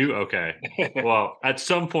 did you? Okay. Well, at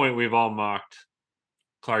some point we've all mocked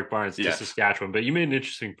Clark Barnes to Yes. Saskatchewan, but you made an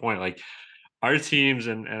interesting point. Like our teams,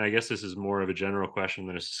 and I guess this is more of a general question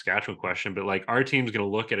than a Saskatchewan question, but like our team's going to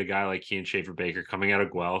look at a guy like Kean Schaefer Baker coming out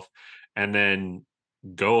of Guelph and then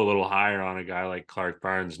go a little higher on a guy like Clark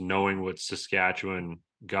Barnes, knowing what Saskatchewan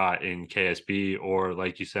got in KSB, or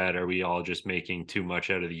like you said, are we all just making too much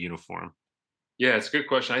out of the uniform? Yeah, it's a good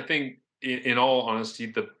question. I think, in all honesty,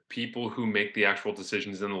 the people who make the actual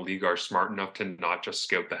decisions in the league are smart enough to not just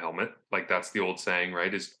scout the helmet. Like that's the old saying,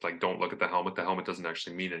 right? Is like, don't look at the helmet. The helmet doesn't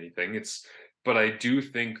actually mean anything. But I do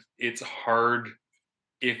think it's hard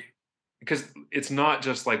if because it's not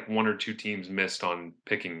just like one or two teams missed on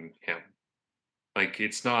picking him. Like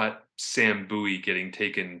it's not Sam Bowie getting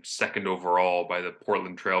taken second overall by the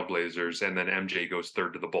Portland Trailblazers and then MJ goes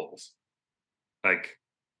third to the Bulls. Like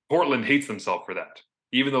Portland hates themselves for that,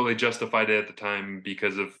 even though they justified it at the time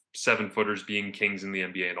because of 7-footers being kings in the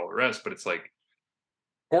NBA and all the rest. But it's like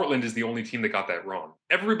Portland is the only team that got that wrong.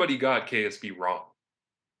 Everybody got KSB wrong,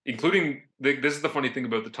 including this is the funny thing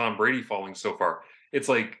about the Tom Brady falling so far. It's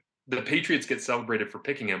like the Patriots get celebrated for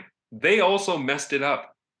picking him. They also messed it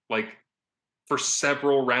up like for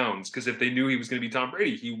several rounds because if they knew he was going to be Tom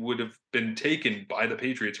Brady, he would have been taken by the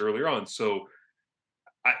Patriots earlier on. So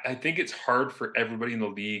I think it's hard for everybody in the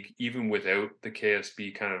league, even without the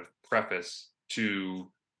KSB kind of preface,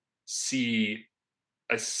 to see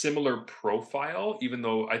a similar profile, even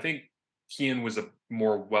though I think Kean was a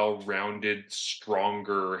more well-rounded,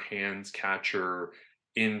 stronger hands catcher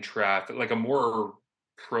in traffic, like a more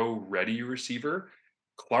pro-ready receiver.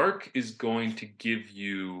 Clark is going to give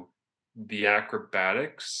you the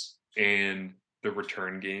acrobatics and the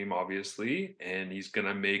return game, obviously, and he's going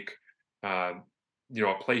to make uh,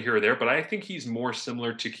 a play here or there. But I think he's more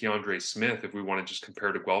similar to Keandre Smith if we want to just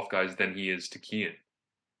compare to Guelph guys than he is to Kean.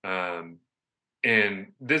 Um, and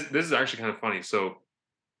this is actually kind of funny. So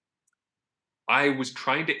I was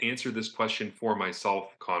trying to answer this question for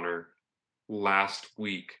myself, Connor, last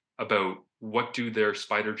week about what do their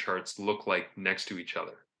spider charts look like next to each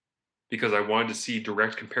other because I wanted to see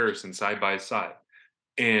direct comparison side by side.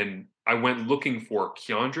 And I went looking for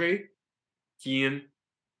Keandre, Kean,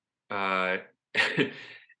 uh,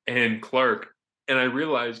 and Clark. And I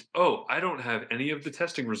realized, oh, I don't have any of the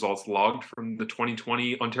testing results logged from the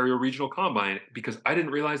 2020 Ontario Regional Combine because I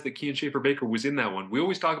didn't realize that Kean Schaefer Baker was in that one. We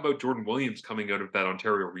always talk about Jordan Williams coming out of that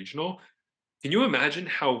Ontario Regional. Can you imagine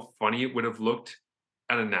how funny it would have looked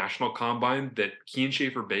at a national combine that Kean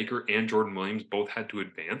Schaefer Baker and Jordan Williams both had to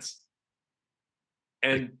advance?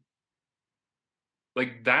 Like, And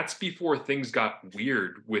like that's before things got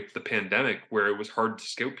weird with the pandemic where it was hard to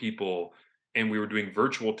scout people and we were doing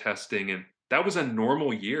virtual testing, and that was a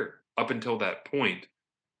normal year up until that point,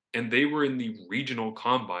 and they were in the regional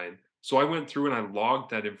combine. So I went through and I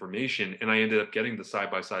logged that information and I ended up getting the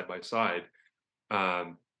side by side by side.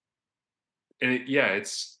 um, and yeah,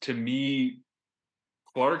 it's to me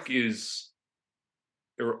Clark is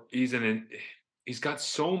he's got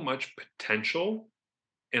so much potential,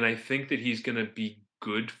 and I think that he's gonna be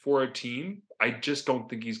good for a team. I just don't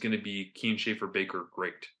think he's gonna be Keen Schaefer Baker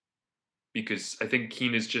great, because I think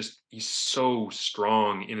Keen is just he's so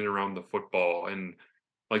strong in and around the football, and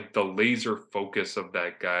like the laser focus of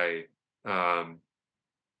that guy. Um,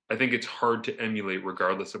 I think it's hard to emulate,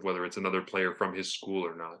 regardless of whether it's another player from his school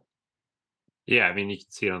or not. Yeah, I mean, you can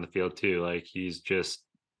see it on the field too. Like he's just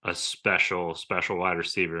a special wide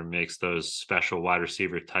receiver, makes those special wide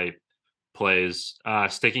receiver type plays.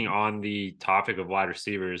 Sticking on the topic of wide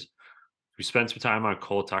receivers, we spent some time on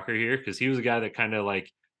Cole Tucker here because he was a guy that kind of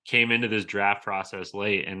like came into this draft process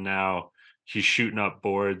late, and now he's shooting up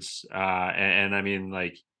boards. And I mean,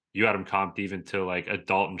 like you had him comped even to like a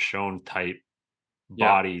Dalton Schoen type Yeah.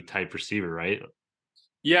 body type receiver, right?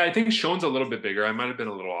 Yeah, I think Schoen's a little bit bigger. I might have been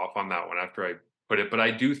a little off on that one after I put it, but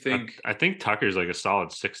I do I, think, I think Tucker's like a solid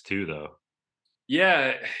 6'2", though.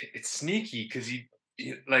 yeah, it's sneaky because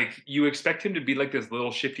like you expect him to be like this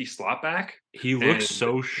little shifty slot back, He looks and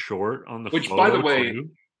so short on the which, by the photo way, too.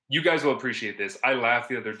 you guys will appreciate this. I laughed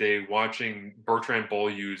the other day watching Bertrand Bull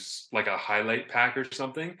use like a highlight pack or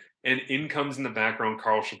something, and in comes in the background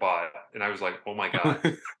Carl Shabbat, and I was like, oh my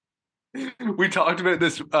god. We talked about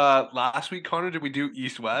this last week, Connor. Did we do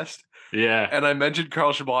East West? Yeah, And I mentioned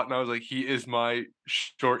Carl Shabbat, and I was like, he is my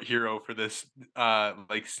short hero for this,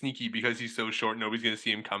 like sneaky because he's so short. Nobody's gonna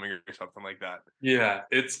see him coming or something like that. Yeah,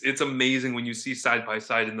 it's amazing when you see side by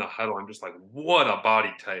side in the huddle. I'm just like, what a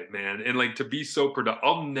body type, man. And like to be so productive.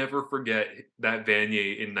 I'll never forget that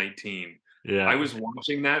Vanier in 19. I yeah. was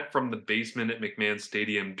watching that from the basement at McMahon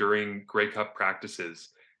Stadium during Grey Cup practices,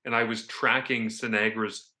 and I was tracking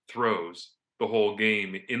Sinagra's throws the whole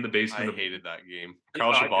game in the I basement of hated that game. yeah,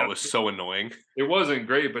 Carl Shabbat was so annoying. it wasn't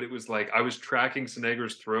great, but it was like I was tracking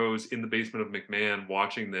Sinagra's throws in the basement of McMahon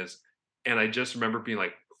watching this, and I just remember being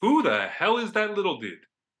like, who the hell is that little dude?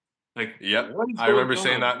 Like, Yep, what is I going remember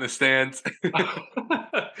saying that on? in the stands.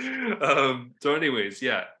 So anyways,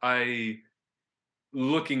 yeah, I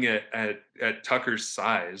looking at Tucker's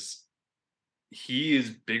size, he is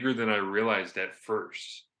bigger than I realized at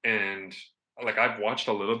first. And like I've watched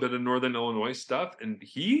a little bit of Northern Illinois stuff, and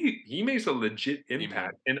he makes a legit He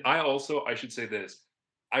impact. And I should say this,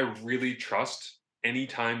 I really trust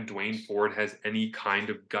anytime Dwayne Ford has any kind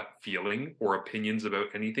of gut feeling or opinions about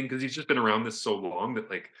anything, because he's just been around this so long that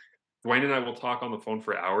like Dwayne and I will talk on the phone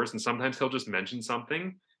for hours, and sometimes he'll just mention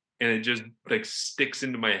something and it just like sticks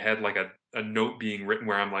into my head like a note being written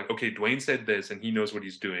where I'm like, okay, Dwayne said this and he knows what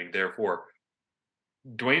he's doing. Therefore,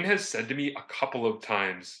 Dwayne has said to me a couple of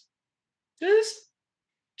times, just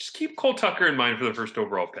just keep Cole Tucker in mind for the first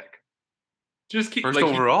overall pick. Just keep first like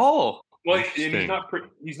he overall. like, and Interesting.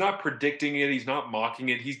 he's not predicting it. He's not mocking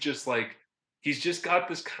it. He's just like he's just got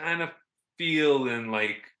this kind of feel and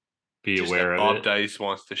like Be just aware of Bob it. Dice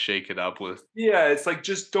wants to shake it up with. yeah. It's like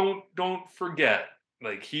just don't forget.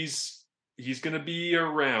 Like he's gonna be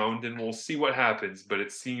around, and we'll see what happens. But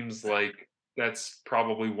it seems like that's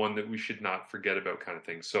probably one that we should not forget about, kind of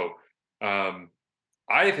thing. So. Um,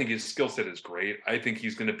 I think his skill set is great. I think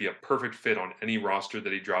he's going to be a perfect fit on any roster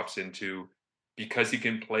that he drops into, because he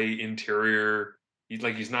can play interior. He's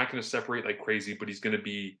not going to separate like crazy, but he's going to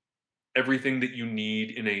be everything that you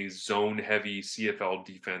need in a zone heavy CFL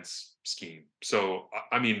defense scheme. So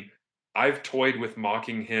I mean, I've toyed with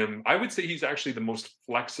mocking him. I would say he's actually the most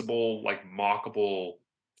flexible, like mockable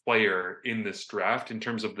player in this draft in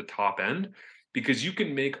terms of the top end, because you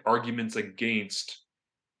can make arguments against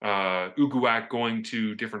Uguak going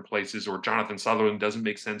to different places, or Jonathan Sutherland doesn't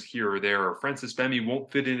make sense here or there, or Francis Femi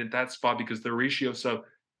won't fit in at that spot because the ratio. So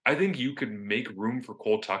I think you could make room for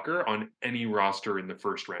Cole Tucker on any roster in the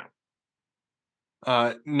first round.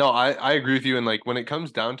 No, I agree with you. And like when it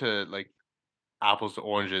comes down to like apples to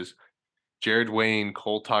oranges, Jared Wayne,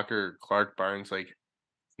 Cole Tucker, Clark Barnes, like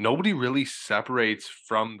nobody really separates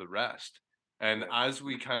from the rest. And Yeah. as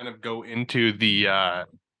we kind of go into the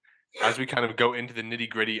nitty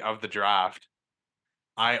gritty of the draft,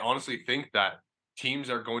 I honestly think that teams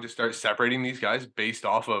are going to start separating these guys based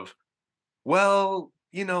off of, well,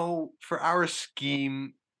 for our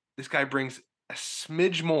scheme, this guy brings a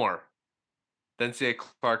smidge more than say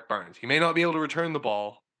Clark Barnes. He may not be able to return the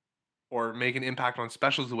ball or make an impact on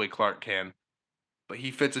specials the way Clark can, but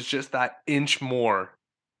he fits us just that inch more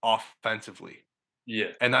offensively. Yeah.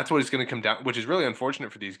 And that's what it's going to come down, which is really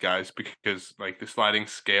unfortunate for these guys because like the sliding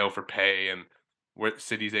scale for pay and what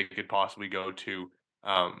cities they could possibly go to.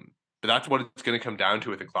 But that's what it's going to come down to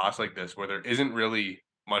with a class like this, where there isn't really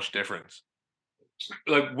much difference.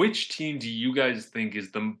 Like, which team do you guys think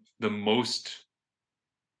is the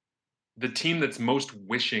team that's most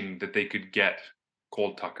wishing that they could get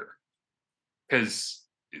Cole Tucker. Because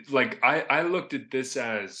like I looked at this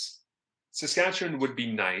as Saskatchewan would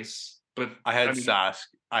be nice, but I had I mean, Sask.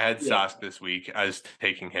 I had yeah. Sask this week as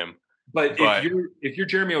taking him, But but if you're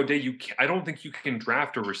Jeremy O'Day, I don't think you can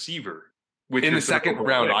draft a receiver with in your the third second overall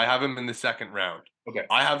round, pick. I have him in the second round. Okay,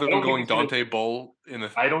 I have I them don't think going he's gonna. Dante Bull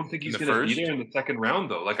I don't think in he's the gonna be first. there in the second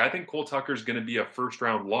round though. Like I think Cole Tucker's gonna be a first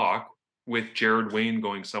round lock with Jared Wayne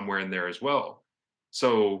going somewhere in there as well.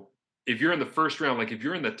 So if you're in the first round, like if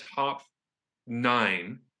you're in the top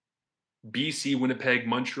 9, BC, Winnipeg,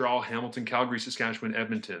 Montreal, Hamilton, Calgary, Saskatchewan,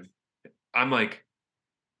 Edmonton, I'm like,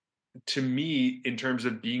 to me, in terms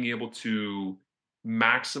of being able to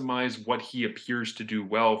maximize what he appears to do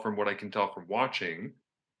well from what I can tell from watching,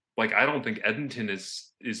 like I don't think Edmonton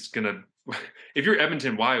is gonna if you're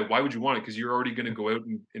Edmonton, why would you want it? Because you're already gonna go out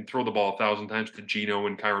and throw the ball 1,000 times to Gino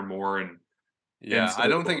and Kyron Moore and Yeah, so I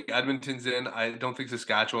don't think Edmonton's in. I don't think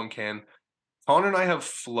Saskatchewan can. Connor and I have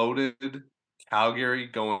floated Calgary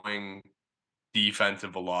going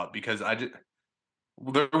defensive a lot because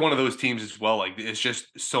they're one of those teams as well. Like it's just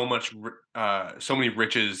so many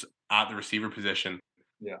riches at the receiver position.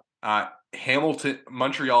 yeah. Hamilton,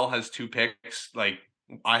 Montreal has 2 picks. Like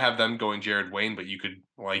I have them going Jared Wayne, but you could,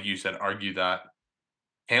 like you said, argue that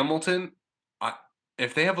Hamilton, I,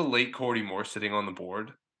 if they have a late Cordy Moore sitting on the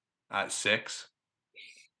board at 6,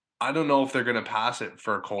 I don't know if they're going to pass it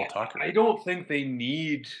for Cole Tucker. I don't think they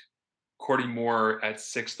need Cordy Moore at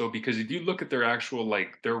 6 though, because if you look at their actual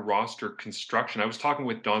like their roster construction, I was talking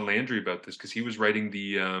with Don Landry about this because he was writing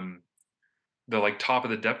the like top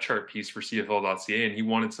of the depth chart piece for CFL.ca, and he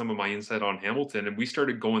wanted some of my insight on Hamilton. And we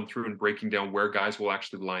started going through and breaking down where guys will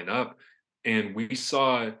actually line up. And we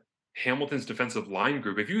saw Hamilton's defensive line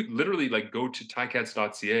group. If you literally like go to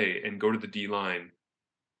Ticats.ca and go to the D line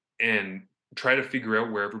and try to figure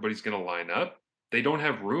out where everybody's going to line up, they don't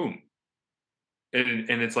have room. And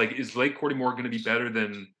it's like, is Lake Cordy Moore going to be better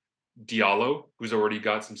than Diallo, who's already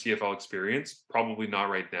got some CFL experience? Probably not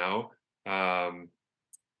right now.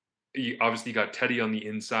 You obviously got Teddy on the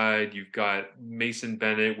inside. You've got Mason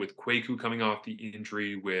Bennett with Kwaku coming off the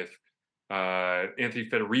injury with Anthony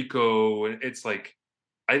Federico. And it's like,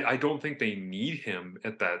 I don't think they need him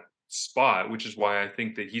at that spot, which is why I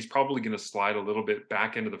think that he's probably going to slide a little bit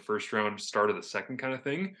back into the first round, start of the second kind of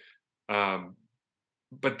thing.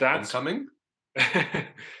 But that's Homecoming?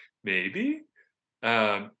 maybe.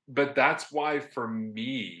 But that's why for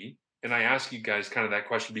me, and I ask you guys kind of that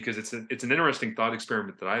question because it's an interesting thought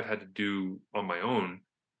experiment that I've had to do on my own.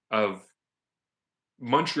 Of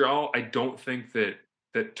Montreal, I don't think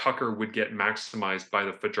that Tucker would get maximized by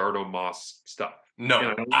the Fajardo Moss stuff. And No,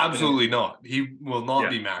 I don't, absolutely not. He will not yeah,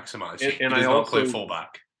 be maximized. and, He and I does not play also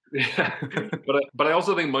fullback. yeah, but I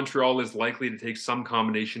also think Montreal is likely to take some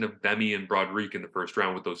combination of Bemi and Broderick in the first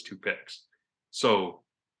round with those 2 picks. So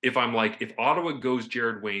if I'm like, if Ottawa goes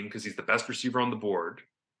Jared Wayne because he's the best receiver on the board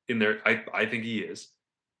in there, I think he is.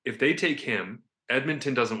 If they take him,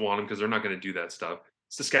 Edmonton doesn't want him because they're not going to do that stuff.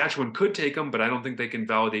 Saskatchewan could take him, but I don't think they can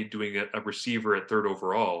validate doing a receiver at 3rd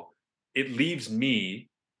overall. It leaves me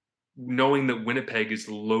knowing that Winnipeg is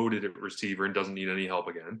loaded at receiver and doesn't need any help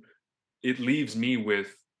again. It leaves me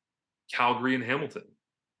with Calgary and Hamilton.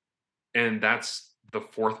 And that's the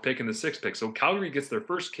 4th pick and the 6th pick. So Calgary gets their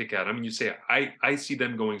first kick at him. And you say, I see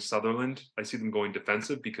them going Sutherland. I see them going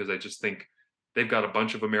defensive because I just think they've got a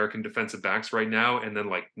bunch of American defensive backs right now. And then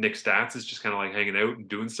like Nick Stats is just kind of like hanging out and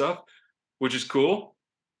doing stuff, which is cool.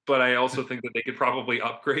 But I also think that they could probably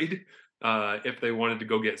upgrade if they wanted to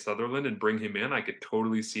go get Sutherland and bring him in. I could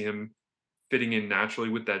totally see him fitting in naturally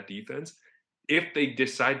with that defense. If they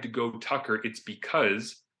decide to go Tucker, it's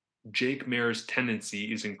because Jake Mayer's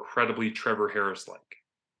tendency is incredibly Trevor Harris like.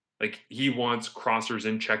 Like he wants crossers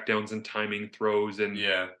and checkdowns and timing throws, and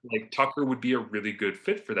Yeah. like Tucker would be a really good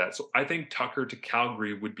fit for that. So I think Tucker to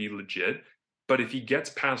Calgary would be legit. But if he gets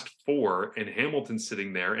past 4 and Hamilton's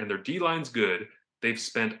sitting there and their D line's good, they've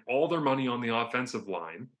spent all their money on the offensive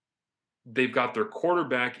line. They've got their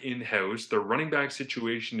quarterback in house. Their running back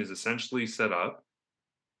situation is essentially set up.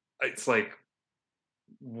 It's like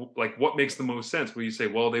what makes the most sense? Where you say,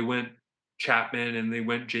 well, they went Chapman and they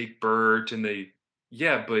went Jake Burt and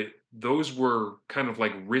yeah, but those were kind of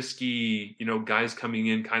like risky, guys coming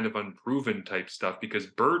in kind of unproven type stuff because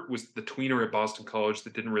Burt was the tweener at Boston College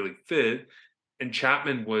that didn't really fit. And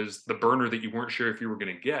Chapman was the burner that you weren't sure if you were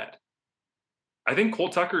going to get. I think Cole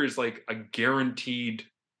Tucker is like a guaranteed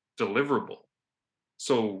deliverable.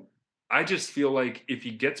 So I just feel like if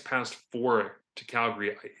he gets past 4 to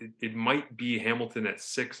Calgary, it might be Hamilton at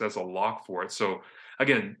 6 as a lock for it. So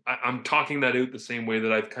again, I'm talking that out the same way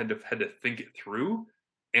that I've kind of had to think it through.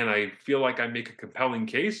 and I feel like I make a compelling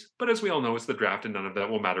case. But as we all know, it's the draft, and none of that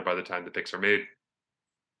will matter by the time the picks are made.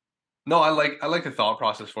 No, I like the thought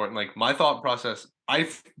process for it. And like my thought process,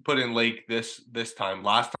 I've put in Lake this time.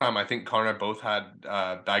 Last time, I think Connor both had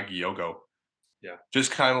Bagiogo. Yeah. Just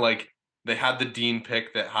kind of like they had the Dean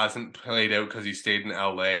pick that hasn't played out because he stayed in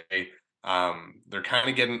LA. They're kind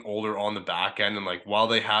of getting older on the back end, and like while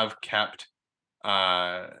they have kept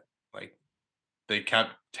uh like they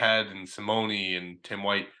kept Ted and Simone and Tim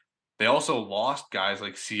White, they also lost guys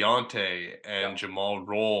like Ciante Yeah. and Jamal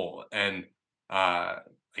Roll and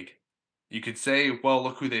like you could say, well,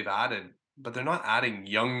 look who they've added, but they're not adding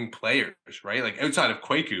young players, right? Like outside of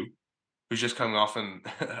Kwaku, who's just coming off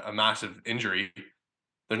a massive injury,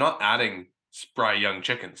 they're not adding spry young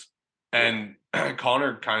chickens. Yeah. And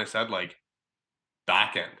Connor kind of said like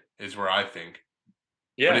back end is where I think.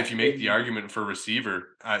 But Yeah. if you make the argument for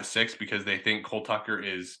receiver at 6 because they think Cole Tucker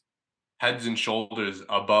is heads and shoulders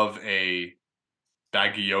above a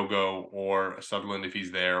Bagiogo or a Sutherland if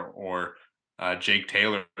he's there, or Jake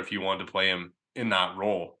Taylor if you wanted to play him in that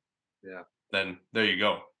role, Yeah. then there you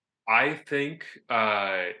go. I think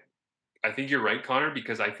you're right, Connor,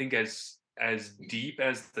 because I think as deep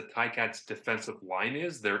as the Ticats defensive line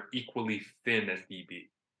is, they're equally thin at DB.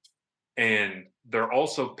 And they're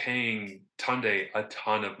also paying Tunde a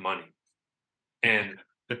ton of money. And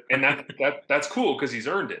that's cool because he's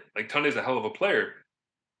earned it. Like Tunde's a hell of a player.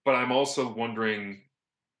 But I'm also wondering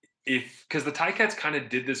if because the Ticats kind of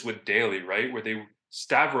did this with Daly, right? Where they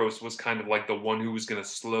Stavros was kind of like the one who was going to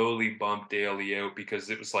slowly bump Daly out because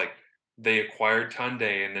it was like they acquired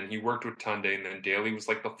Tunde and then he worked with Tunde and then Daly was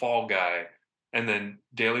like the fall guy. And then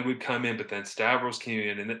Daly would come in, but then Stavros came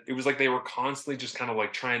in, and it was like they were constantly just kind of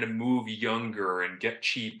like trying to move younger and get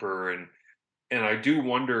cheaper. And I do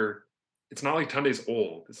wonder, it's not like Tunde's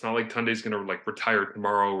old. It's not like Tunde's going to like retire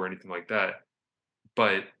tomorrow or anything like that.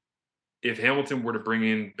 But if Hamilton were to bring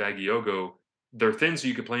in Bagiogo, they're thin, so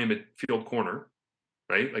you could play him at field corner,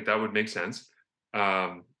 right? Like that would make sense.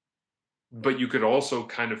 Um, but you could also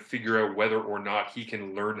kind of figure out whether or not he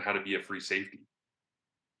can learn how to be a free safety.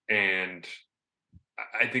 And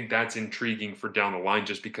I think that's intriguing for down the line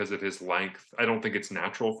just because of his length. I don't think it's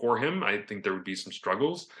natural for him. I think there would be some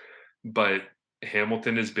struggles, but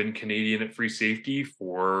Hamilton has been Canadian at free safety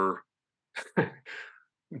for I'm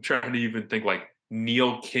trying to even think like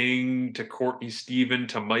Neil King to Courtney Stephen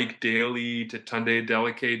to Mike Daly to Tunde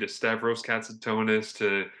Adeleke to Stavros Katsatonis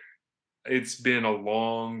to it's been a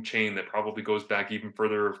long chain that probably goes back even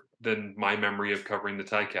further than my memory of covering the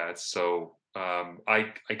Ticats. So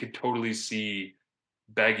I could totally see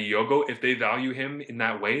Bagiogo if they value him in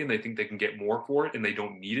that way and they think they can get more for it and they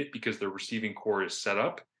don't need it because their receiving core is set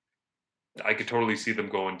up. I could totally see them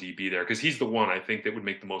going DB there because he's the one I think that would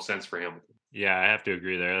make the most sense for Hamilton. Yeah, I have to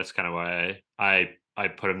agree there. That's kind of why I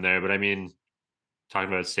put him there. But I mean, talking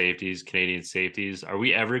about safeties, Canadian safeties, are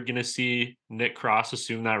we ever going to see Nick Cross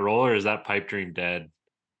assume that role, or is that pipe dream dead?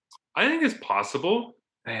 I think it's possible.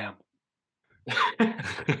 Damn. No,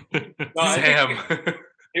 I think Sam.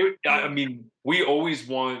 I mean, we always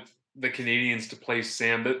want the Canadians to play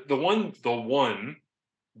Sam. The one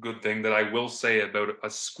good thing that I will say about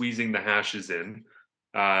us squeezing the hashes in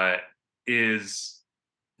is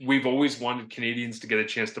we've always wanted Canadians to get a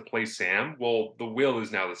chance to play Sam. Well, the will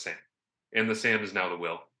is now the Sam, and the Sam is now the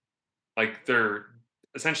will. Like they're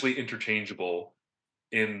essentially interchangeable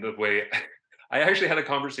in the way. I actually had a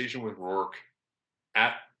conversation with Rourke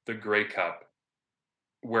at the Grey Cup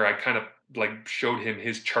where I kind of like showed him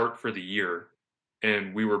his chart for the year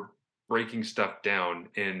and we were breaking stuff down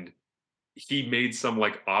and he made some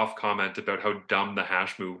like off comment about how dumb the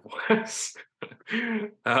hash move was.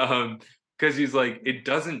 Because he's like, it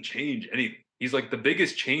doesn't change anything. He's like, the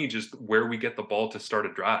biggest change is where we get the ball to start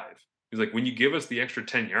a drive. He's like, when you give us the extra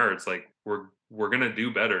 10 yards, like we're gonna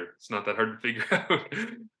do better. It's not that hard to figure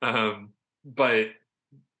out. But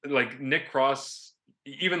like Nick Cross,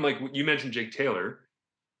 even like you mentioned Jake Taylor,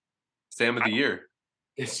 Sam of the year.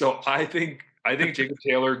 so I think Jacob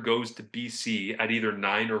Taylor goes to BC at either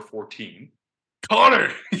 9 or 14.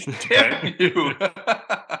 Connor, damn you.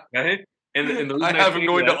 Okay. And the I reason have him say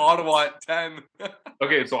going to that- Ottawa at 10.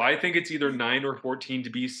 okay, so I think it's either 9 or 14 to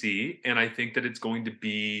BC, and I think that it's going to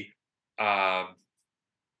be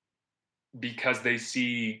because they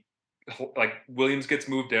see like Williams gets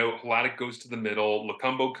moved out, Haladic goes to the middle,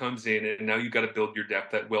 Lacumbo comes in, and now you got to build your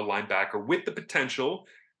depth at will linebacker with the potential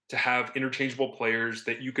to have interchangeable players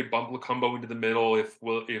that you could bump Lacumbo into the middle if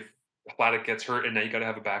Haladic gets hurt, and now you got to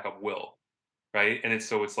have a backup Will, right? And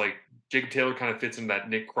it's like Jacob Taylor kind of fits in that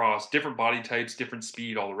Nick Cross, different body types, different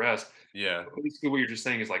speed, all the rest. Yeah. Basically, what you're just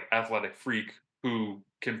saying is like athletic freak who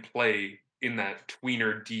can play in that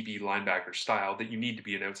tweener DB linebacker style that you need to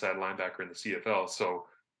be an outside linebacker in the CFL. So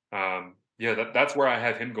yeah, that's where I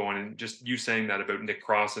have him going. And just you saying that about Nick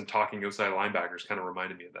Cross and talking outside linebackers kind of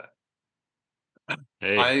reminded me of that.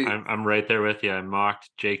 Hey, I I'm right there with you. I mocked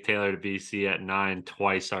Jake Taylor to BC at 9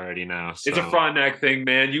 twice already now. It's a So Frontenac thing,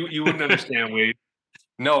 man. You wouldn't understand, Wade.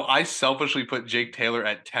 no, I selfishly put Jake Taylor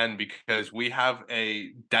at 10 because we have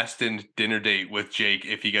a destined dinner date with Jake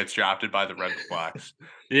if he gets drafted by the Red Blacks.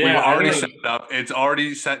 We've yeah, already set it up. It's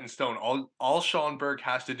already set in stone. All Sean Berg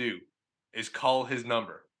has to do is call his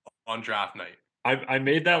number on draft night. I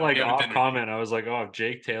made that like We have a off dinner comment. I was like, oh, if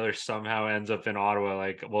Jake Taylor somehow ends up in Ottawa,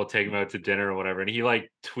 like we'll take him out to dinner or whatever. And he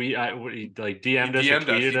like he like He DM'd us or DM'd us.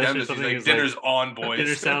 tweeted He us DM'd or us. He's something. like, He's dinner's like, on, boys.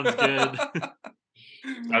 dinner sounds good.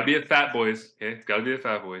 Gotta be a Fat Boys. Okay, it's gotta be a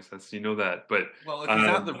Fat Boys. That's, you know that. But Well, if he's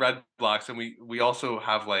at the Red Blacks, and we also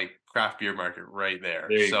have like craft beer market right there,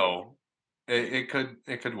 there you go. so it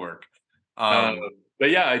could work. Uh, but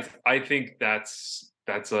yeah, I think that's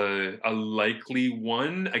a likely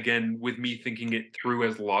one. Again, with me thinking it through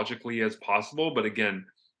as logically as possible. But again,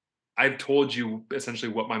 I've told you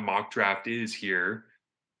essentially what my mock draft is here,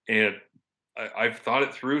 and I've thought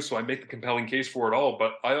it through, so I make the compelling case for it all.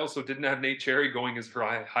 But I also didn't have Nate Cherry going as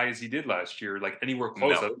high as he did last year, like anywhere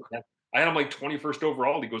close. No. I had him like 21st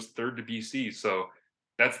overall. He goes third to BC. So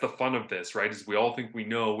that's the fun of this, right? Is we all think we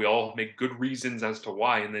know, we all make good reasons as to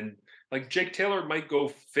why, and then like Jake Taylor might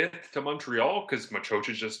go 5th to Montreal because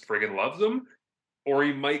Machocha just friggin' loves him, or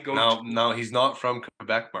he might go. No, he's not from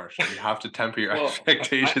Quebec, Marshall. You have to temper your Well,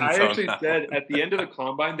 expectations I on actually that said one. at the end of the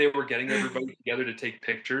combine, they were getting everybody together to take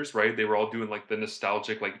pictures, right? They were all doing like the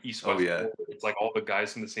nostalgic, like East Oh West. yeah. It's like all the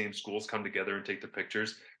guys from the same schools come together and take the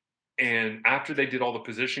pictures. And after they did all the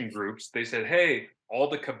position groups, they said, "Hey, all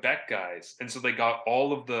the Quebec guys." And so they got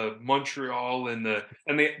all of the Montreal and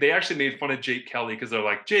they actually made fun of Jake Kelly because they're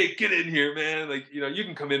like, "Jake, get in here, man! Like, you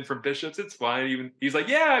can come in from Bishops, it's fine." Even he's like,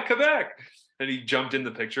 "Yeah, Quebec," and he jumped in the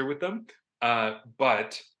picture with them.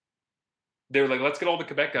 But they were like, "Let's get all the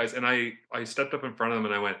Quebec guys," and I stepped up in front of them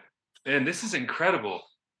and I went, "Man, this is incredible.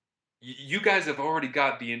 You guys have already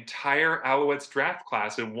got the entire Alouettes draft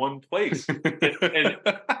class in one place." And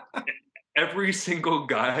every single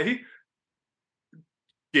guy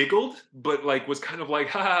giggled, but like was kind of like,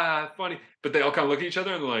 "Ha, funny." But they all kind of look at each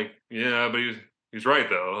other and they're like, "Yeah, but he's right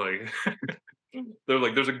though." Like they're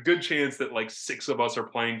like, "There's a good chance that like 6 of us are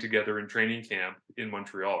playing together in training camp in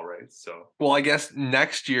Montreal, right?" So Well, I guess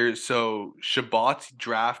next year, so Shabbat's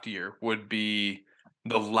draft year would be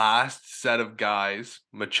the last set of guys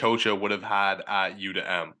Machocha would have had at U to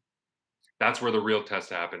M. that's where the real test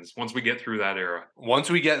happens once we get through that era. Once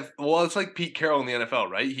we get, well, it's like Pete Carroll in the NFL,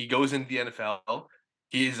 right? He goes into the NFL.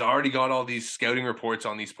 He's already got all these scouting reports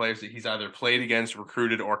on these players that he's either played against,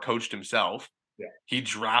 recruited, or coached himself. Yeah. He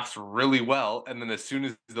drafts really well, and then as soon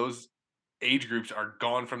as those age groups are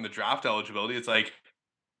gone from the draft eligibility, it's like,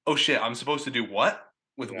 oh shit, I'm supposed to do what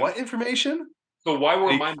with Yeah. what information? So why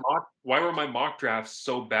were Like, my mock drafts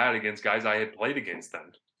so bad against guys I had played against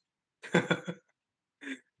then?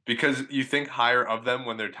 because you think higher of them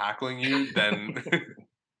when they're tackling you than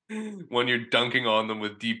when you're dunking on them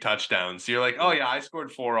with deep touchdowns. So you're like, oh yeah, I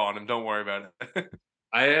scored 4 on him. Don't worry about it.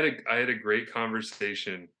 I had a great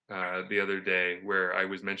conversation the other day where I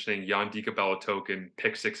was mentioning Jan Dicabella token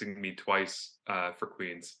pick sixing me twice for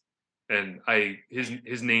Queens, and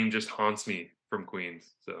his name just haunts me from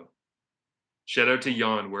Queens. So shout out to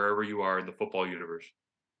Jan wherever you are in the football universe.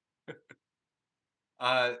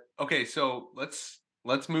 Okay, so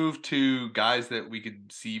let's move to guys that we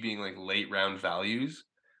could see being like late round values.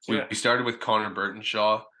 Yeah. We started with Connor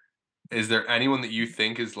Burtonshaw. Is there anyone that you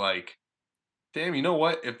think is like, damn, you know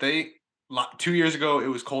what? If they 2 years ago it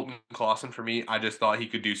was Colton Clausen for me. I just thought he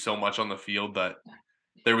could do so much on the field that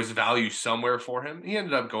there was value somewhere for him. He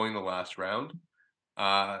ended up going the last round.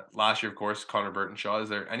 Last year, of course, Connor Burtonshaw. Is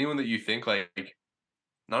there anyone that you think like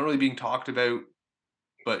not really being talked about,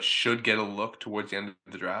 but should get a look towards the end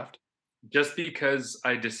of the draft? Just because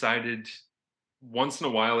I decided once in a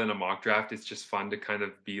while in a mock draft, it's just fun to kind of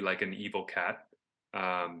be like an evil cat.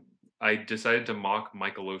 I decided to mock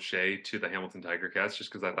Michael O'Shea to the Hamilton Tiger Cats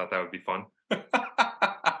just because I thought that would be fun.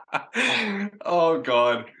 Oh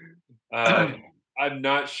God. I'm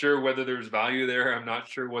not sure whether there's value there. I'm not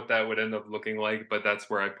sure what that would end up looking like, but that's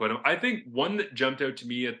where I put him. I think one that jumped out to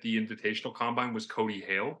me at the Invitational Combine was Cody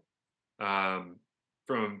Hale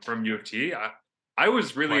from U of T. I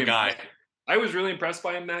was really My guy. impressed. I was really impressed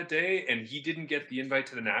by him that day, and he didn't get the invite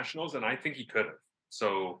to the Nationals, and I think he could have.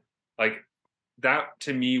 So, like, that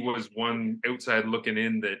to me was one outside looking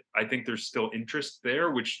in that I think there's still interest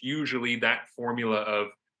there, which usually that formula of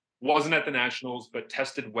wasn't at the Nationals, but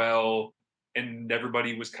tested well, and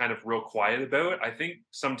everybody was kind of real quiet about. I think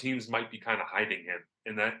some teams might be kind of hiding him,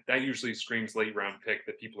 and that usually screams late round pick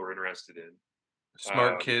that people are interested in.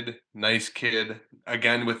 Smart kid, nice kid.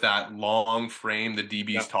 Again, with that long frame the Yeah,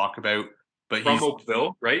 DBs talk about, but from he's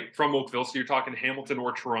Oakville, right? From Oakville, so you're talking Hamilton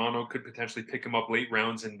or Toronto could potentially pick him up late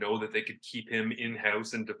rounds and know that they could keep him in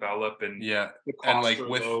house and develop, and yeah, the and costs like are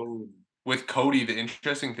low. with Cody, the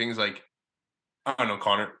interesting things like I don't know,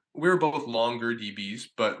 Connor. We were both longer DBs,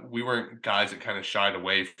 but we weren't guys that kind of shied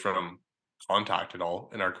away from contact at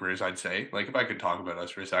all in our careers. I'd say, like if I could talk about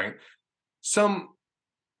us for a second, some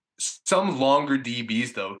some longer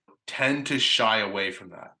DBs though tend to shy away from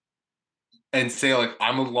that and say like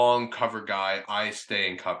I'm a long cover guy, I stay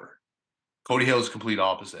in cover. Cody Hill's complete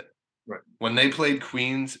opposite. Right. When they played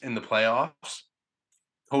Queens in the playoffs,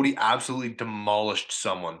 Cody absolutely demolished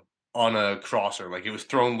someone on a crosser. Like it was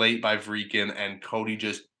thrown late by Vreekin, and Cody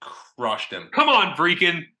just crushed him. Come on,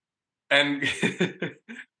 Vreekin. And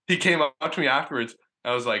he came up to me afterwards.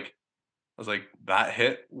 I was like, that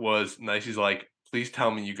hit was nice. He's like, please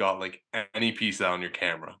tell me you got like any piece of that on your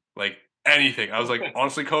camera, like anything. I was like,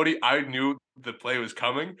 honestly, Cody, I knew the play was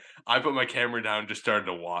coming. I put my camera down, and just started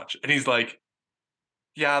to watch, and he's like,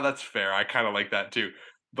 yeah, that's fair. I kind of like that too.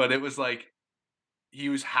 But it was like he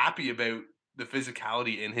was happy about the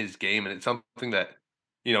physicality in his game, and it's something that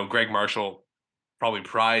Greg Marshall probably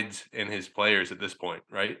prides in his players at this point,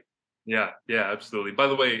 right? Yeah, yeah, absolutely. By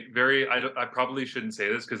the way, I probably shouldn't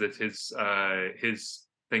say this because it's his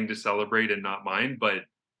thing to celebrate and not mine, but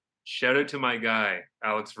shout out to my guy,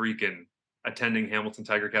 Alex Vreekin, attending Hamilton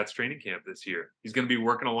Tiger Cats training camp this year. He's going to be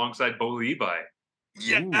working alongside Bo Levi.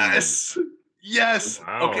 Yes. Yes.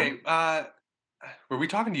 Wow. Okay. Were we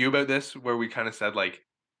talking to you about this where we kind of said like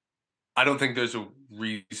I don't think there's a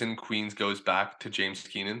reason Queens goes back to James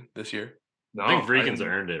Keenan this year? I think No, Vreegan's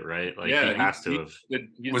earned it, right? Like he yeah, has to have.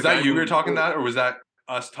 he's Was the guy that you were moving talking forward. that, or was that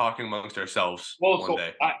us talking amongst ourselves Well, one so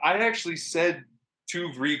day? I actually said to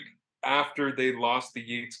Vreek after they lost the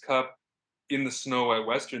Yates Cup in the snow at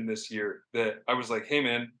Western this year that I was like, hey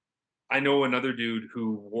man, I know another dude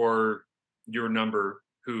who wore your number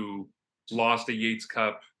who lost a Yates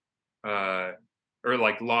Cup uh, or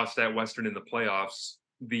like lost at Western in the playoffs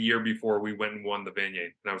the year before we went and won the Vanier.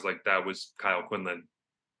 And I was like, that was Kyle Quinlan.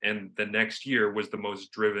 And the next year was the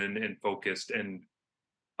most driven and focused and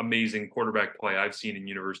amazing quarterback play I've seen in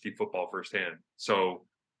university football firsthand. So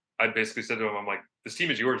I basically said to him, I'm like, this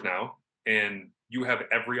team is yours now, and you have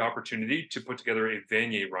every opportunity to put together a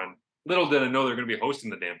Vanier run. Little did I know they're going to be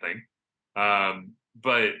hosting the damn thing.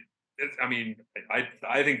 But I mean,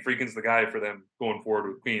 I think Freakin's the guy for them going forward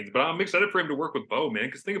with Queens. But I'm excited for him to work with Bo, man.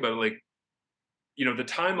 Because think about it, like the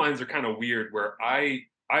timelines are kind of weird. Where I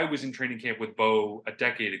was in training camp with Bo a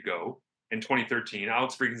decade ago in 2013.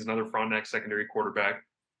 Alex Freakin's another Frontenac secondary quarterback,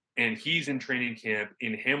 and he's in training camp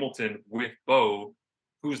in Hamilton with Bo,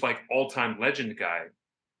 who's like all-time legend guy.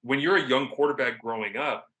 When you're a young quarterback growing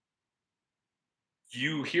up,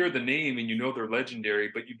 you hear the name and you know they're legendary,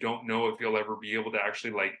 but you don't know if you'll ever be able to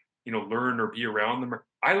actually learn or be around them.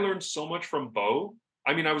 I learned so much from Bo.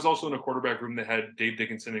 I mean, I was also in a quarterback room that had Dave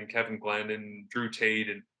Dickinson and Kevin Glenn and Drew Tate,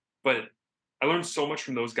 but I learned so much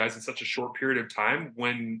from those guys in such a short period of time.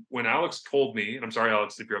 When Alex told me, and I'm sorry,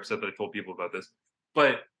 Alex, if you're upset that I told people about this,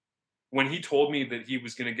 but when he told me that he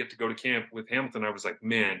was going to get to go to camp with Hamilton, I was like,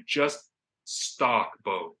 man, just stock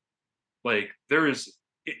Bo. Like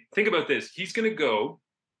think about this. He's going to go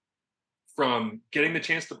from getting the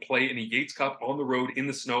chance to play in a Yates Cup on the road in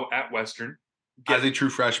the snow at Western, As get a true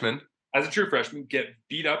freshman, as a true freshman, get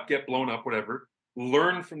beat up, get blown up, whatever,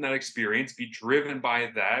 learn from that experience, be driven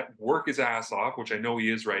by that, work his ass off, which I know he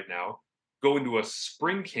is right now, go into a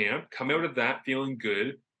spring camp, come out of that feeling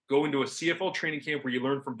good, go into a CFL training camp where you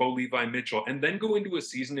learn from Bo Levi Mitchell, and then go into a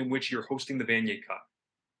season in which you're hosting the Vanier Cup.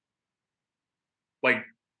 Like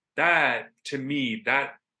that, to me,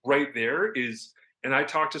 that right there is. And I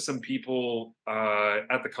talked to some people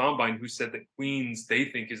at the combine who said that Queens they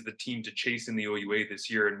think is the team to chase in the OUA this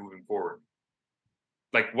year and moving forward.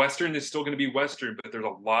 Like Western is still going to be Western, but there's a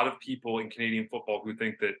lot of people in Canadian football who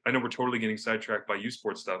think that. I know we're totally getting sidetracked by U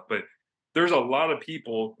Sports stuff, but there's a lot of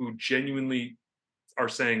people who genuinely are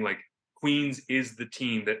saying like Queens is the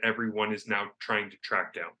team that everyone is now trying to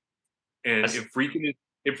track down. And That's- if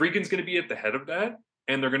Freakin's going to be at the head of that,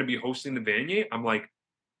 and they're going to be hosting the Vanier, I'm like,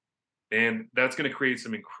 man, that's going to create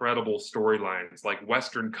some incredible storylines. Like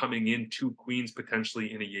Western coming into Queens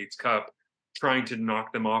potentially in a Yates Cup, trying to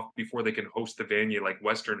knock them off before they can host the Vanier, like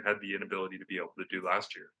Western had the inability to be able to do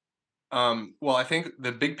last year. well, I think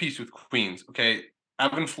the big piece with Queens, okay,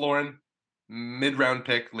 Evan Florin, mid-round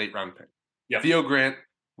pick, late round pick. Yeah. Theo Grant,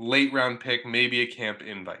 late round pick, maybe a camp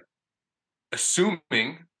invite.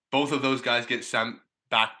 assuming both of those guys get sent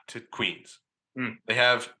back to Queens. They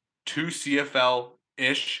have 2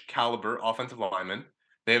 CFL-ish caliber offensive linemen.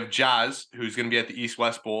 They have Jazz, who's going to be at the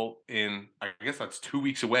East-West Bowl in, I guess that's 2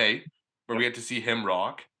 weeks away, where we get to see him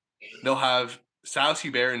rock. They'll have Silas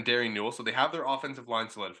Hubert and Darian Newell, so they have their offensive line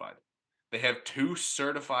solidified. They have 2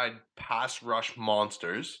 certified pass rush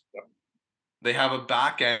monsters. Yep. They have a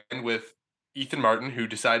back end with Ethan Martin, who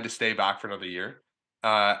decided to stay back for another year.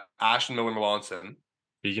 Ashton Miller-Melanson.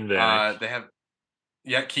 Keegan Vanek. They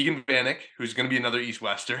have Keegan Vanek, who's going to be another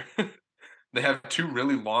East-Wester. They have 2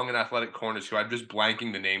 really long and athletic corners who I'm just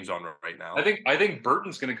blanking the names on right now. I think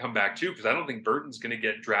Burton's going to come back too, because I don't think Burton's going to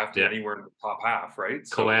get drafted anywhere in the top half, right?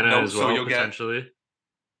 So, Kalana as well, you'll potentially.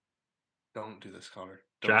 Don't do this, Connor.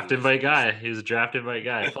 Draft invite guy. He's a draft invite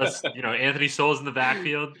guy. Plus, Anthony Souls in the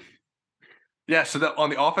backfield. Yeah, so that on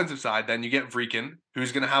the offensive side, then you get Vreekin,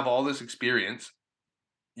 who's going to have all this experience.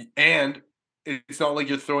 And it's not like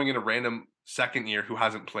you're throwing in a random second year who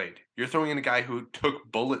hasn't played. You're throwing in a guy who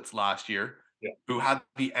took bullets last year, who had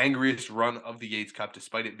the angriest run of the Yates Cup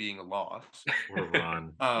despite it being a loss. What a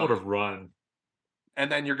run. What a run. And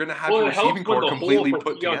then you're going to have your receiving core completely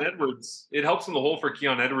put together. Edwards. It helps when the hole for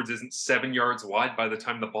Keon Edwards isn't 7 yards wide by the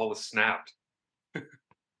time the ball is snapped.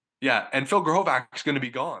 Yeah, and Phil Grovak's going to be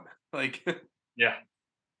gone. Yeah.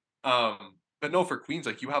 But no, for Queens,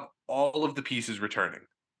 you have all of the pieces returning.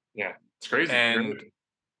 Yeah, it's crazy.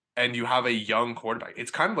 And you have a young quarterback.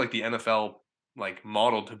 It's kind of like the NFL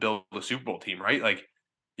model to build a Super Bowl team, right?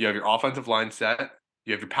 You have your offensive line set,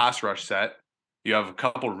 you have your pass rush set, you have a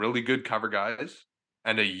couple really good cover guys,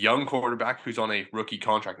 and a young quarterback who's on a rookie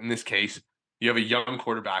contract. In this case, you have a young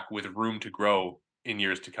quarterback with room to grow in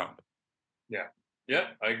years to come. Yeah,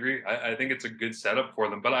 I agree. I think it's a good setup for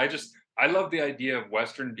them. But I love the idea of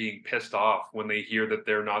Western being pissed off when they hear that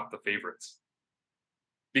they're not the favorites.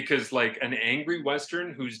 Because an angry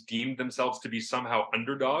Western who's deemed themselves to be somehow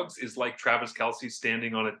underdogs is like Travis Kelce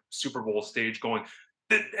standing on a Super Bowl stage going,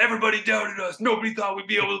 everybody doubted us. Nobody thought we'd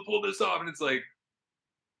be able to pull this off. And it's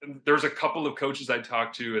there's a couple of coaches I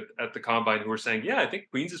talked to at the Combine who were saying, yeah, I think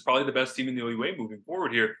Queens is probably the best team in the OUA moving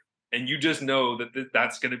forward here. And you just know that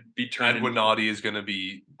that's going to be turned into... Edwinati is going to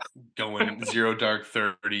be going 0 dark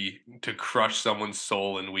 30 to crush someone's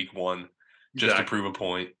soul in week 1 just to prove a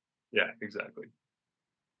point. Yeah, exactly.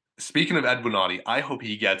 Speaking of Edwinati, I hope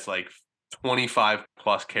he gets 25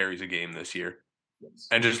 plus carries a game this year. Yes.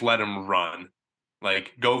 And just let him run.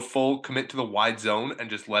 Go full commit to the wide zone and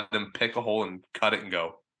just let them pick a hole and cut it and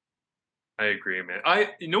go. I agree, man.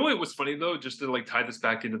 You know what was funny though, just to tie this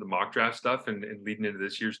back into the mock draft stuff and leading into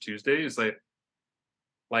this year's Tuesday is I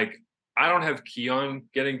don't have Keon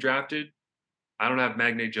getting drafted. I don't have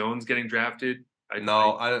Magne Jones getting drafted. I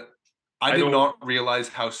did not realize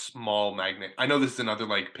how small Magne. I know this is another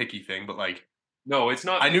picky thing, but no, it's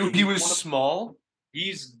not. I knew he was small.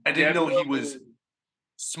 I didn't know he was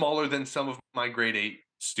smaller than some of my grade 8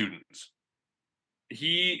 students.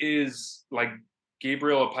 He is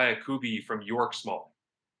Gabriel Apayakubi from York small.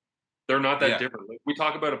 They're not that different. We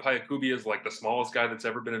talk about Apayakubi as the smallest guy that's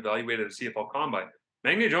ever been evaluated at a CFL Combine.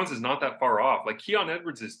 Magne Jones is not that far off. Keon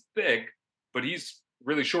Edwards is thick, but he's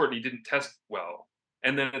really short and he didn't test well.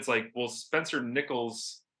 And then it's Spencer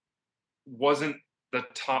Nichols wasn't the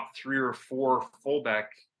top 3 or 4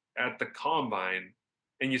 fullback at the Combine.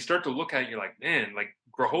 And you start to look at it, you're man,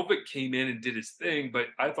 Grahovic came in and did his thing, but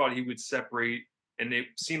I thought he would separate. And it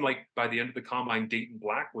seemed like by the end of the Combine, Dayton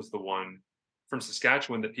Black was the one from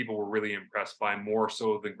Saskatchewan that people were really impressed by, more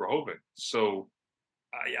so than Grahovic. So,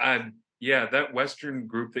 that Western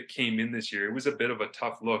group that came in this year, it was a bit of a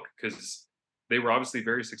tough look because they were obviously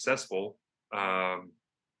very successful.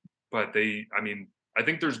 But I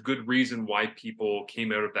think there's good reason why people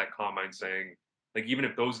came out of that Combine saying, even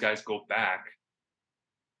if those guys go back,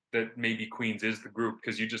 that maybe Queens is the group,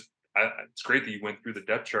 because it's great that you went through the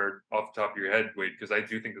depth chart off the top of your head, Wade, because I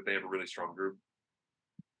do think that they have a really strong group.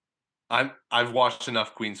 I've watched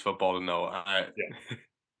enough Queens football to know.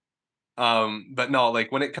 But no,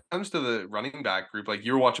 when it comes to the running back group,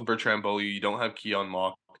 you're watching Bertrand Beaulieu, you don't have Keon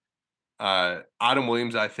Mock. Adam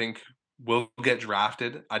Williams, I think, will get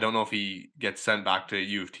drafted. I don't know if he gets sent back to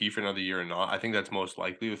U of T for another year or not. I think that's most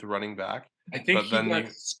likely with a running back. I think he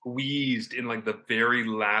got squeezed in the very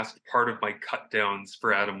last part of my cut downs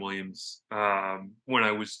for Adam Williams when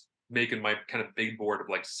I was making my kind of big board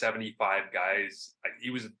of 75 guys. He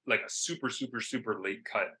was a super, super, super late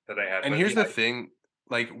cut that I had. And here's the thing,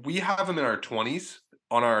 we have him in our 20s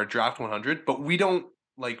on our draft 100, but we don't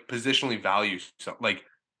positionally value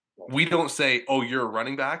we don't say, oh, you're a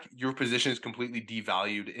running back, your position is completely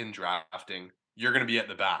devalued in drafting, you're going to be at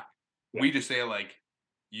the back. We just say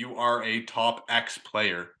you are a top X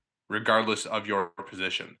player, regardless of your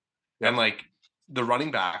position. And Yep. like the running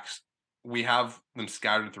backs, we have them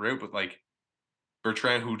scattered throughout, but like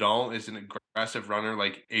Bertrand Houdon is an aggressive runner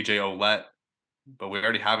like AJ Olette, but we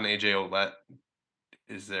already have an AJ Olette.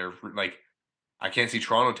 Is there like I can't see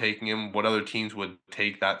Toronto taking him. What other teams would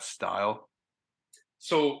take that style?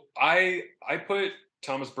 So I put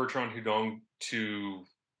Thomas Bertrand Hudon to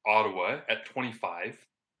Ottawa at 25,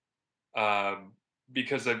 um,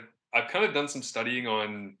 because I've kind of done some studying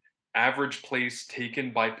on average place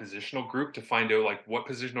taken by positional group to find out like what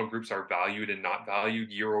positional groups are valued and not valued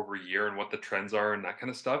year over year and what the trends are and that kind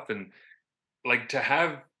of stuff. And like to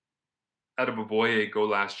have Adeboboye go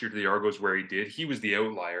last year to the Argos where he did, he was the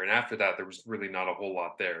outlier. And after that, there was really not a whole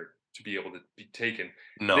lot there to be able to be taken.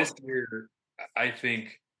 This No. year, I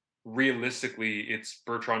think realistically, it's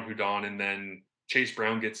Bertrand Hudon, and then Chase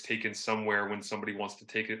Brown gets taken somewhere when somebody wants to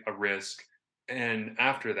take a risk. And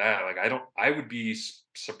after that, like I would be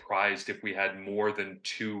surprised if we had more than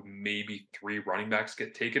two, maybe three running backs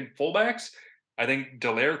get taken. Fullbacks, I think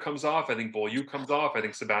Dallaire comes off. I think Beaulieu comes off. I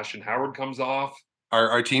think Sebastian Howard comes off.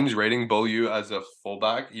 Are teams rating Beaulieu as a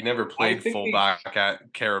fullback? He never I played think they fullback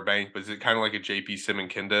at Carabank, but is it kind of like a JP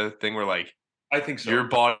Simonkinda thing where like I think your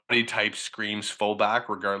so. body type screams fullback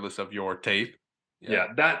regardless of your tape? Yeah.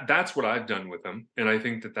 Yeah, that's what I've done with him, and I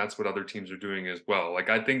think that that's what other teams are doing as well. Like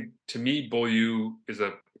I think to me, Beaulieu is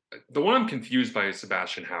the one I'm confused by is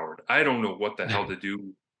Sebastian Howard. I don't know what the hell to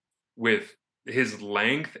do with his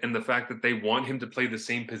length and the fact that they want him to play the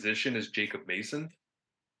same position as Jacob Mason.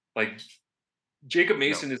 Like Jacob No.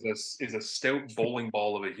 Mason is a stout bowling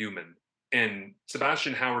ball of a human, and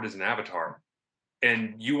Sebastian Howard is an avatar,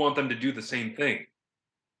 and you want them to do the same thing.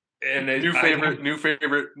 And New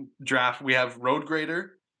favorite draft. We have Road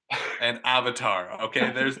Grader and Avatar.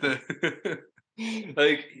 Okay, there's the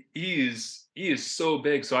like he is so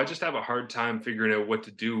big, so I just have a hard time figuring out what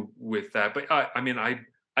to do with that. But I mean,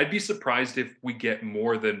 I'd be surprised if we get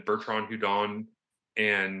more than Bertrand Hudon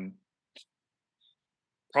and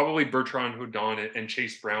probably Bertrand Hudon and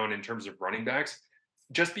Chase Brown in terms of running backs,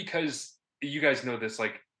 just because you guys know this.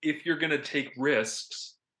 Like, if you're going to take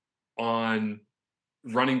risks on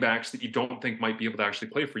running backs that you don't think might be able to actually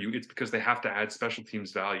play for you, it's because they have to add special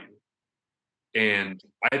teams value. Mhm. And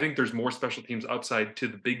I think there's more special teams upside to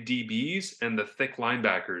the big DBs and the thick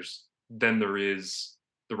linebackers than there is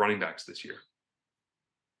the running backs this year.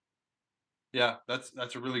 Yeah, that's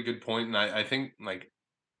a really good point, and I think like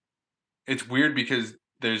it's weird because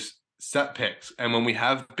there's set picks, and when we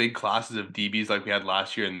have big classes of DBs like we had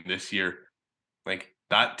last year and this year, like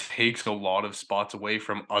that takes a lot of spots away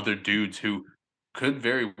from other dudes who could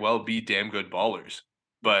very well be damn good ballers.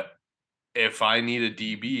 But if I need a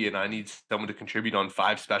DB and I need someone to contribute on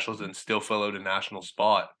five specials and still fill out a national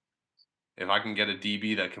spot, if I can get a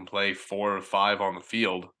DB that can play 4 or 5 on the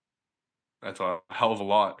field, that's a hell of a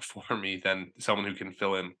lot for me than someone who can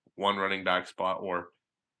fill in one running back spot or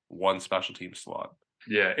one special team slot.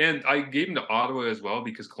 Yeah, and I gave him to Ottawa as well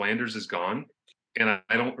because Glanders is gone, and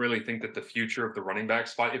I don't really think that the future of the running back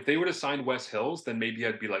spot. If they would have signed Wes Hills, then maybe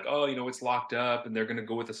I'd be like, oh, it's locked up, and they're going to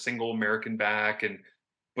go with a single American back.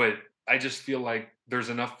 But I just feel like there's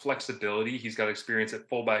enough flexibility. He's got experience at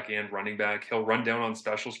fullback and running back. He'll run down on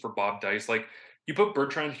specials for Bob Dice. Like you put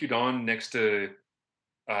Bertrand Hudon next to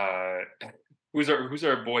uh, who's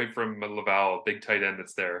our boy from Laval, big tight end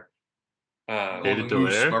that's there. David Golden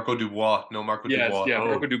Goose, Dallaire. Marco Dubois. No, Marco Yes, Dubois. yeah, Oh,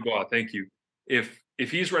 Marco Dubois. Thank you. If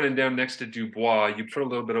he's running down next to Dubois, you put a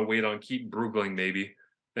little bit of weight on Keaton Brugling, maybe,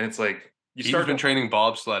 and it's like you He's start been to. training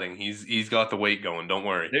bobsledding. He's got the weight going. Don't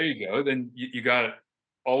worry. There you go. Then you got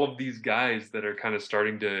all of these guys that are kind of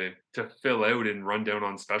starting to fill out and run down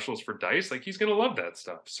on specials for Dice. Like he's gonna love that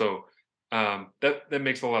stuff. So that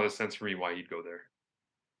makes a lot of sense for me why he'd go there.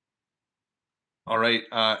 All right.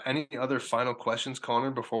 Any other final questions,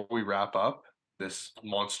 Connor, before we wrap up this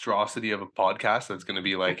monstrosity of a podcast that's going to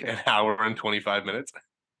be like an hour and 25 minutes?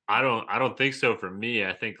 I don't think so for me.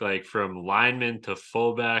 I think like from linemen to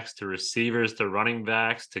fullbacks to receivers to running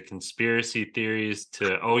backs to conspiracy theories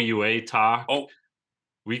to OUA talk. Oh,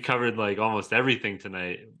 We covered like almost everything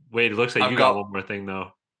tonight. Wait, it looks like I've you got got one more thing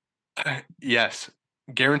though. yes.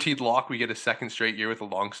 Guaranteed lock. We get a second straight year with a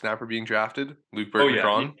long snapper being drafted. Luke Oh Burton yeah,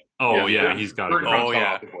 Cron. Oh yeah. yeah, he's got to Burton go. Cron's Oh fell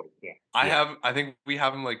yeah. off the board. Yeah. I think we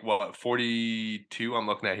have him like what 42. I'm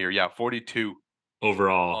looking at here. Yeah, 42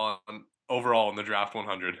 Overall. on overall in the draft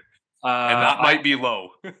 100, Uh, and that I might be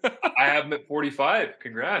low. I have him at 45.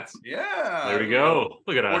 Congrats. Yeah, There we go.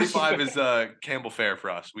 Look at us. 45 is Campbell Fair for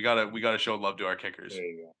us. We gotta show love to our kickers. There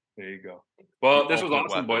you go. There you go. The Well, this was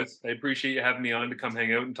ultimate awesome, weapon. boys. I appreciate you having me on to come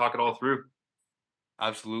hang out and talk it all through.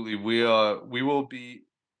 Absolutely. We will be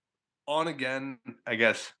on again, I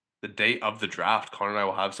guess, the day of the draft, Connor and I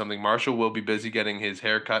will have something. Marshall will be busy getting his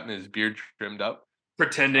hair cut and his beard trimmed up.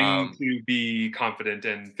 Pretending to be confident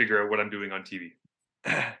and figure out what I'm doing on TV.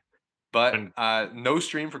 But And- no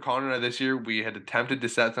stream for Connor and I this year. We had attempted to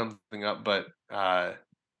set something up, but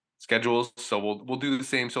schedules. So we'll do the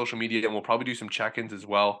same social media, and we'll probably do some check-ins as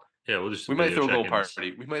well. Yeah, we'll just We might throw a little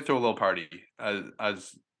party. We might throw a little party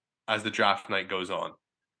as the draft night goes on.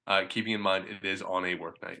 Keeping in mind it is on a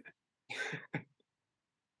work night.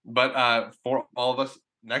 But for all of us,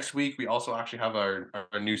 next week we also actually have our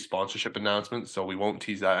new sponsorship announcement, so we won't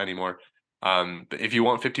tease that anymore. But if you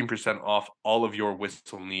want 15% off all of your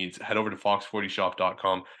whistle needs, head over to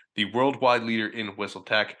fox40shop.com, the worldwide leader in whistle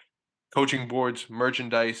tech, coaching boards,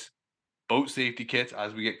 merchandise, boat safety kits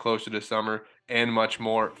as we get closer to summer, and much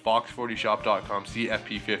more. Fox40shop.com,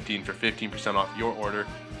 CFP15 for 15% off your order.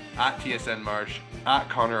 At TSN Marsh, at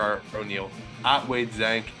Connor R. O'Neill, at Wade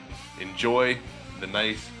Zank. Enjoy the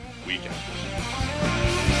nice weekend.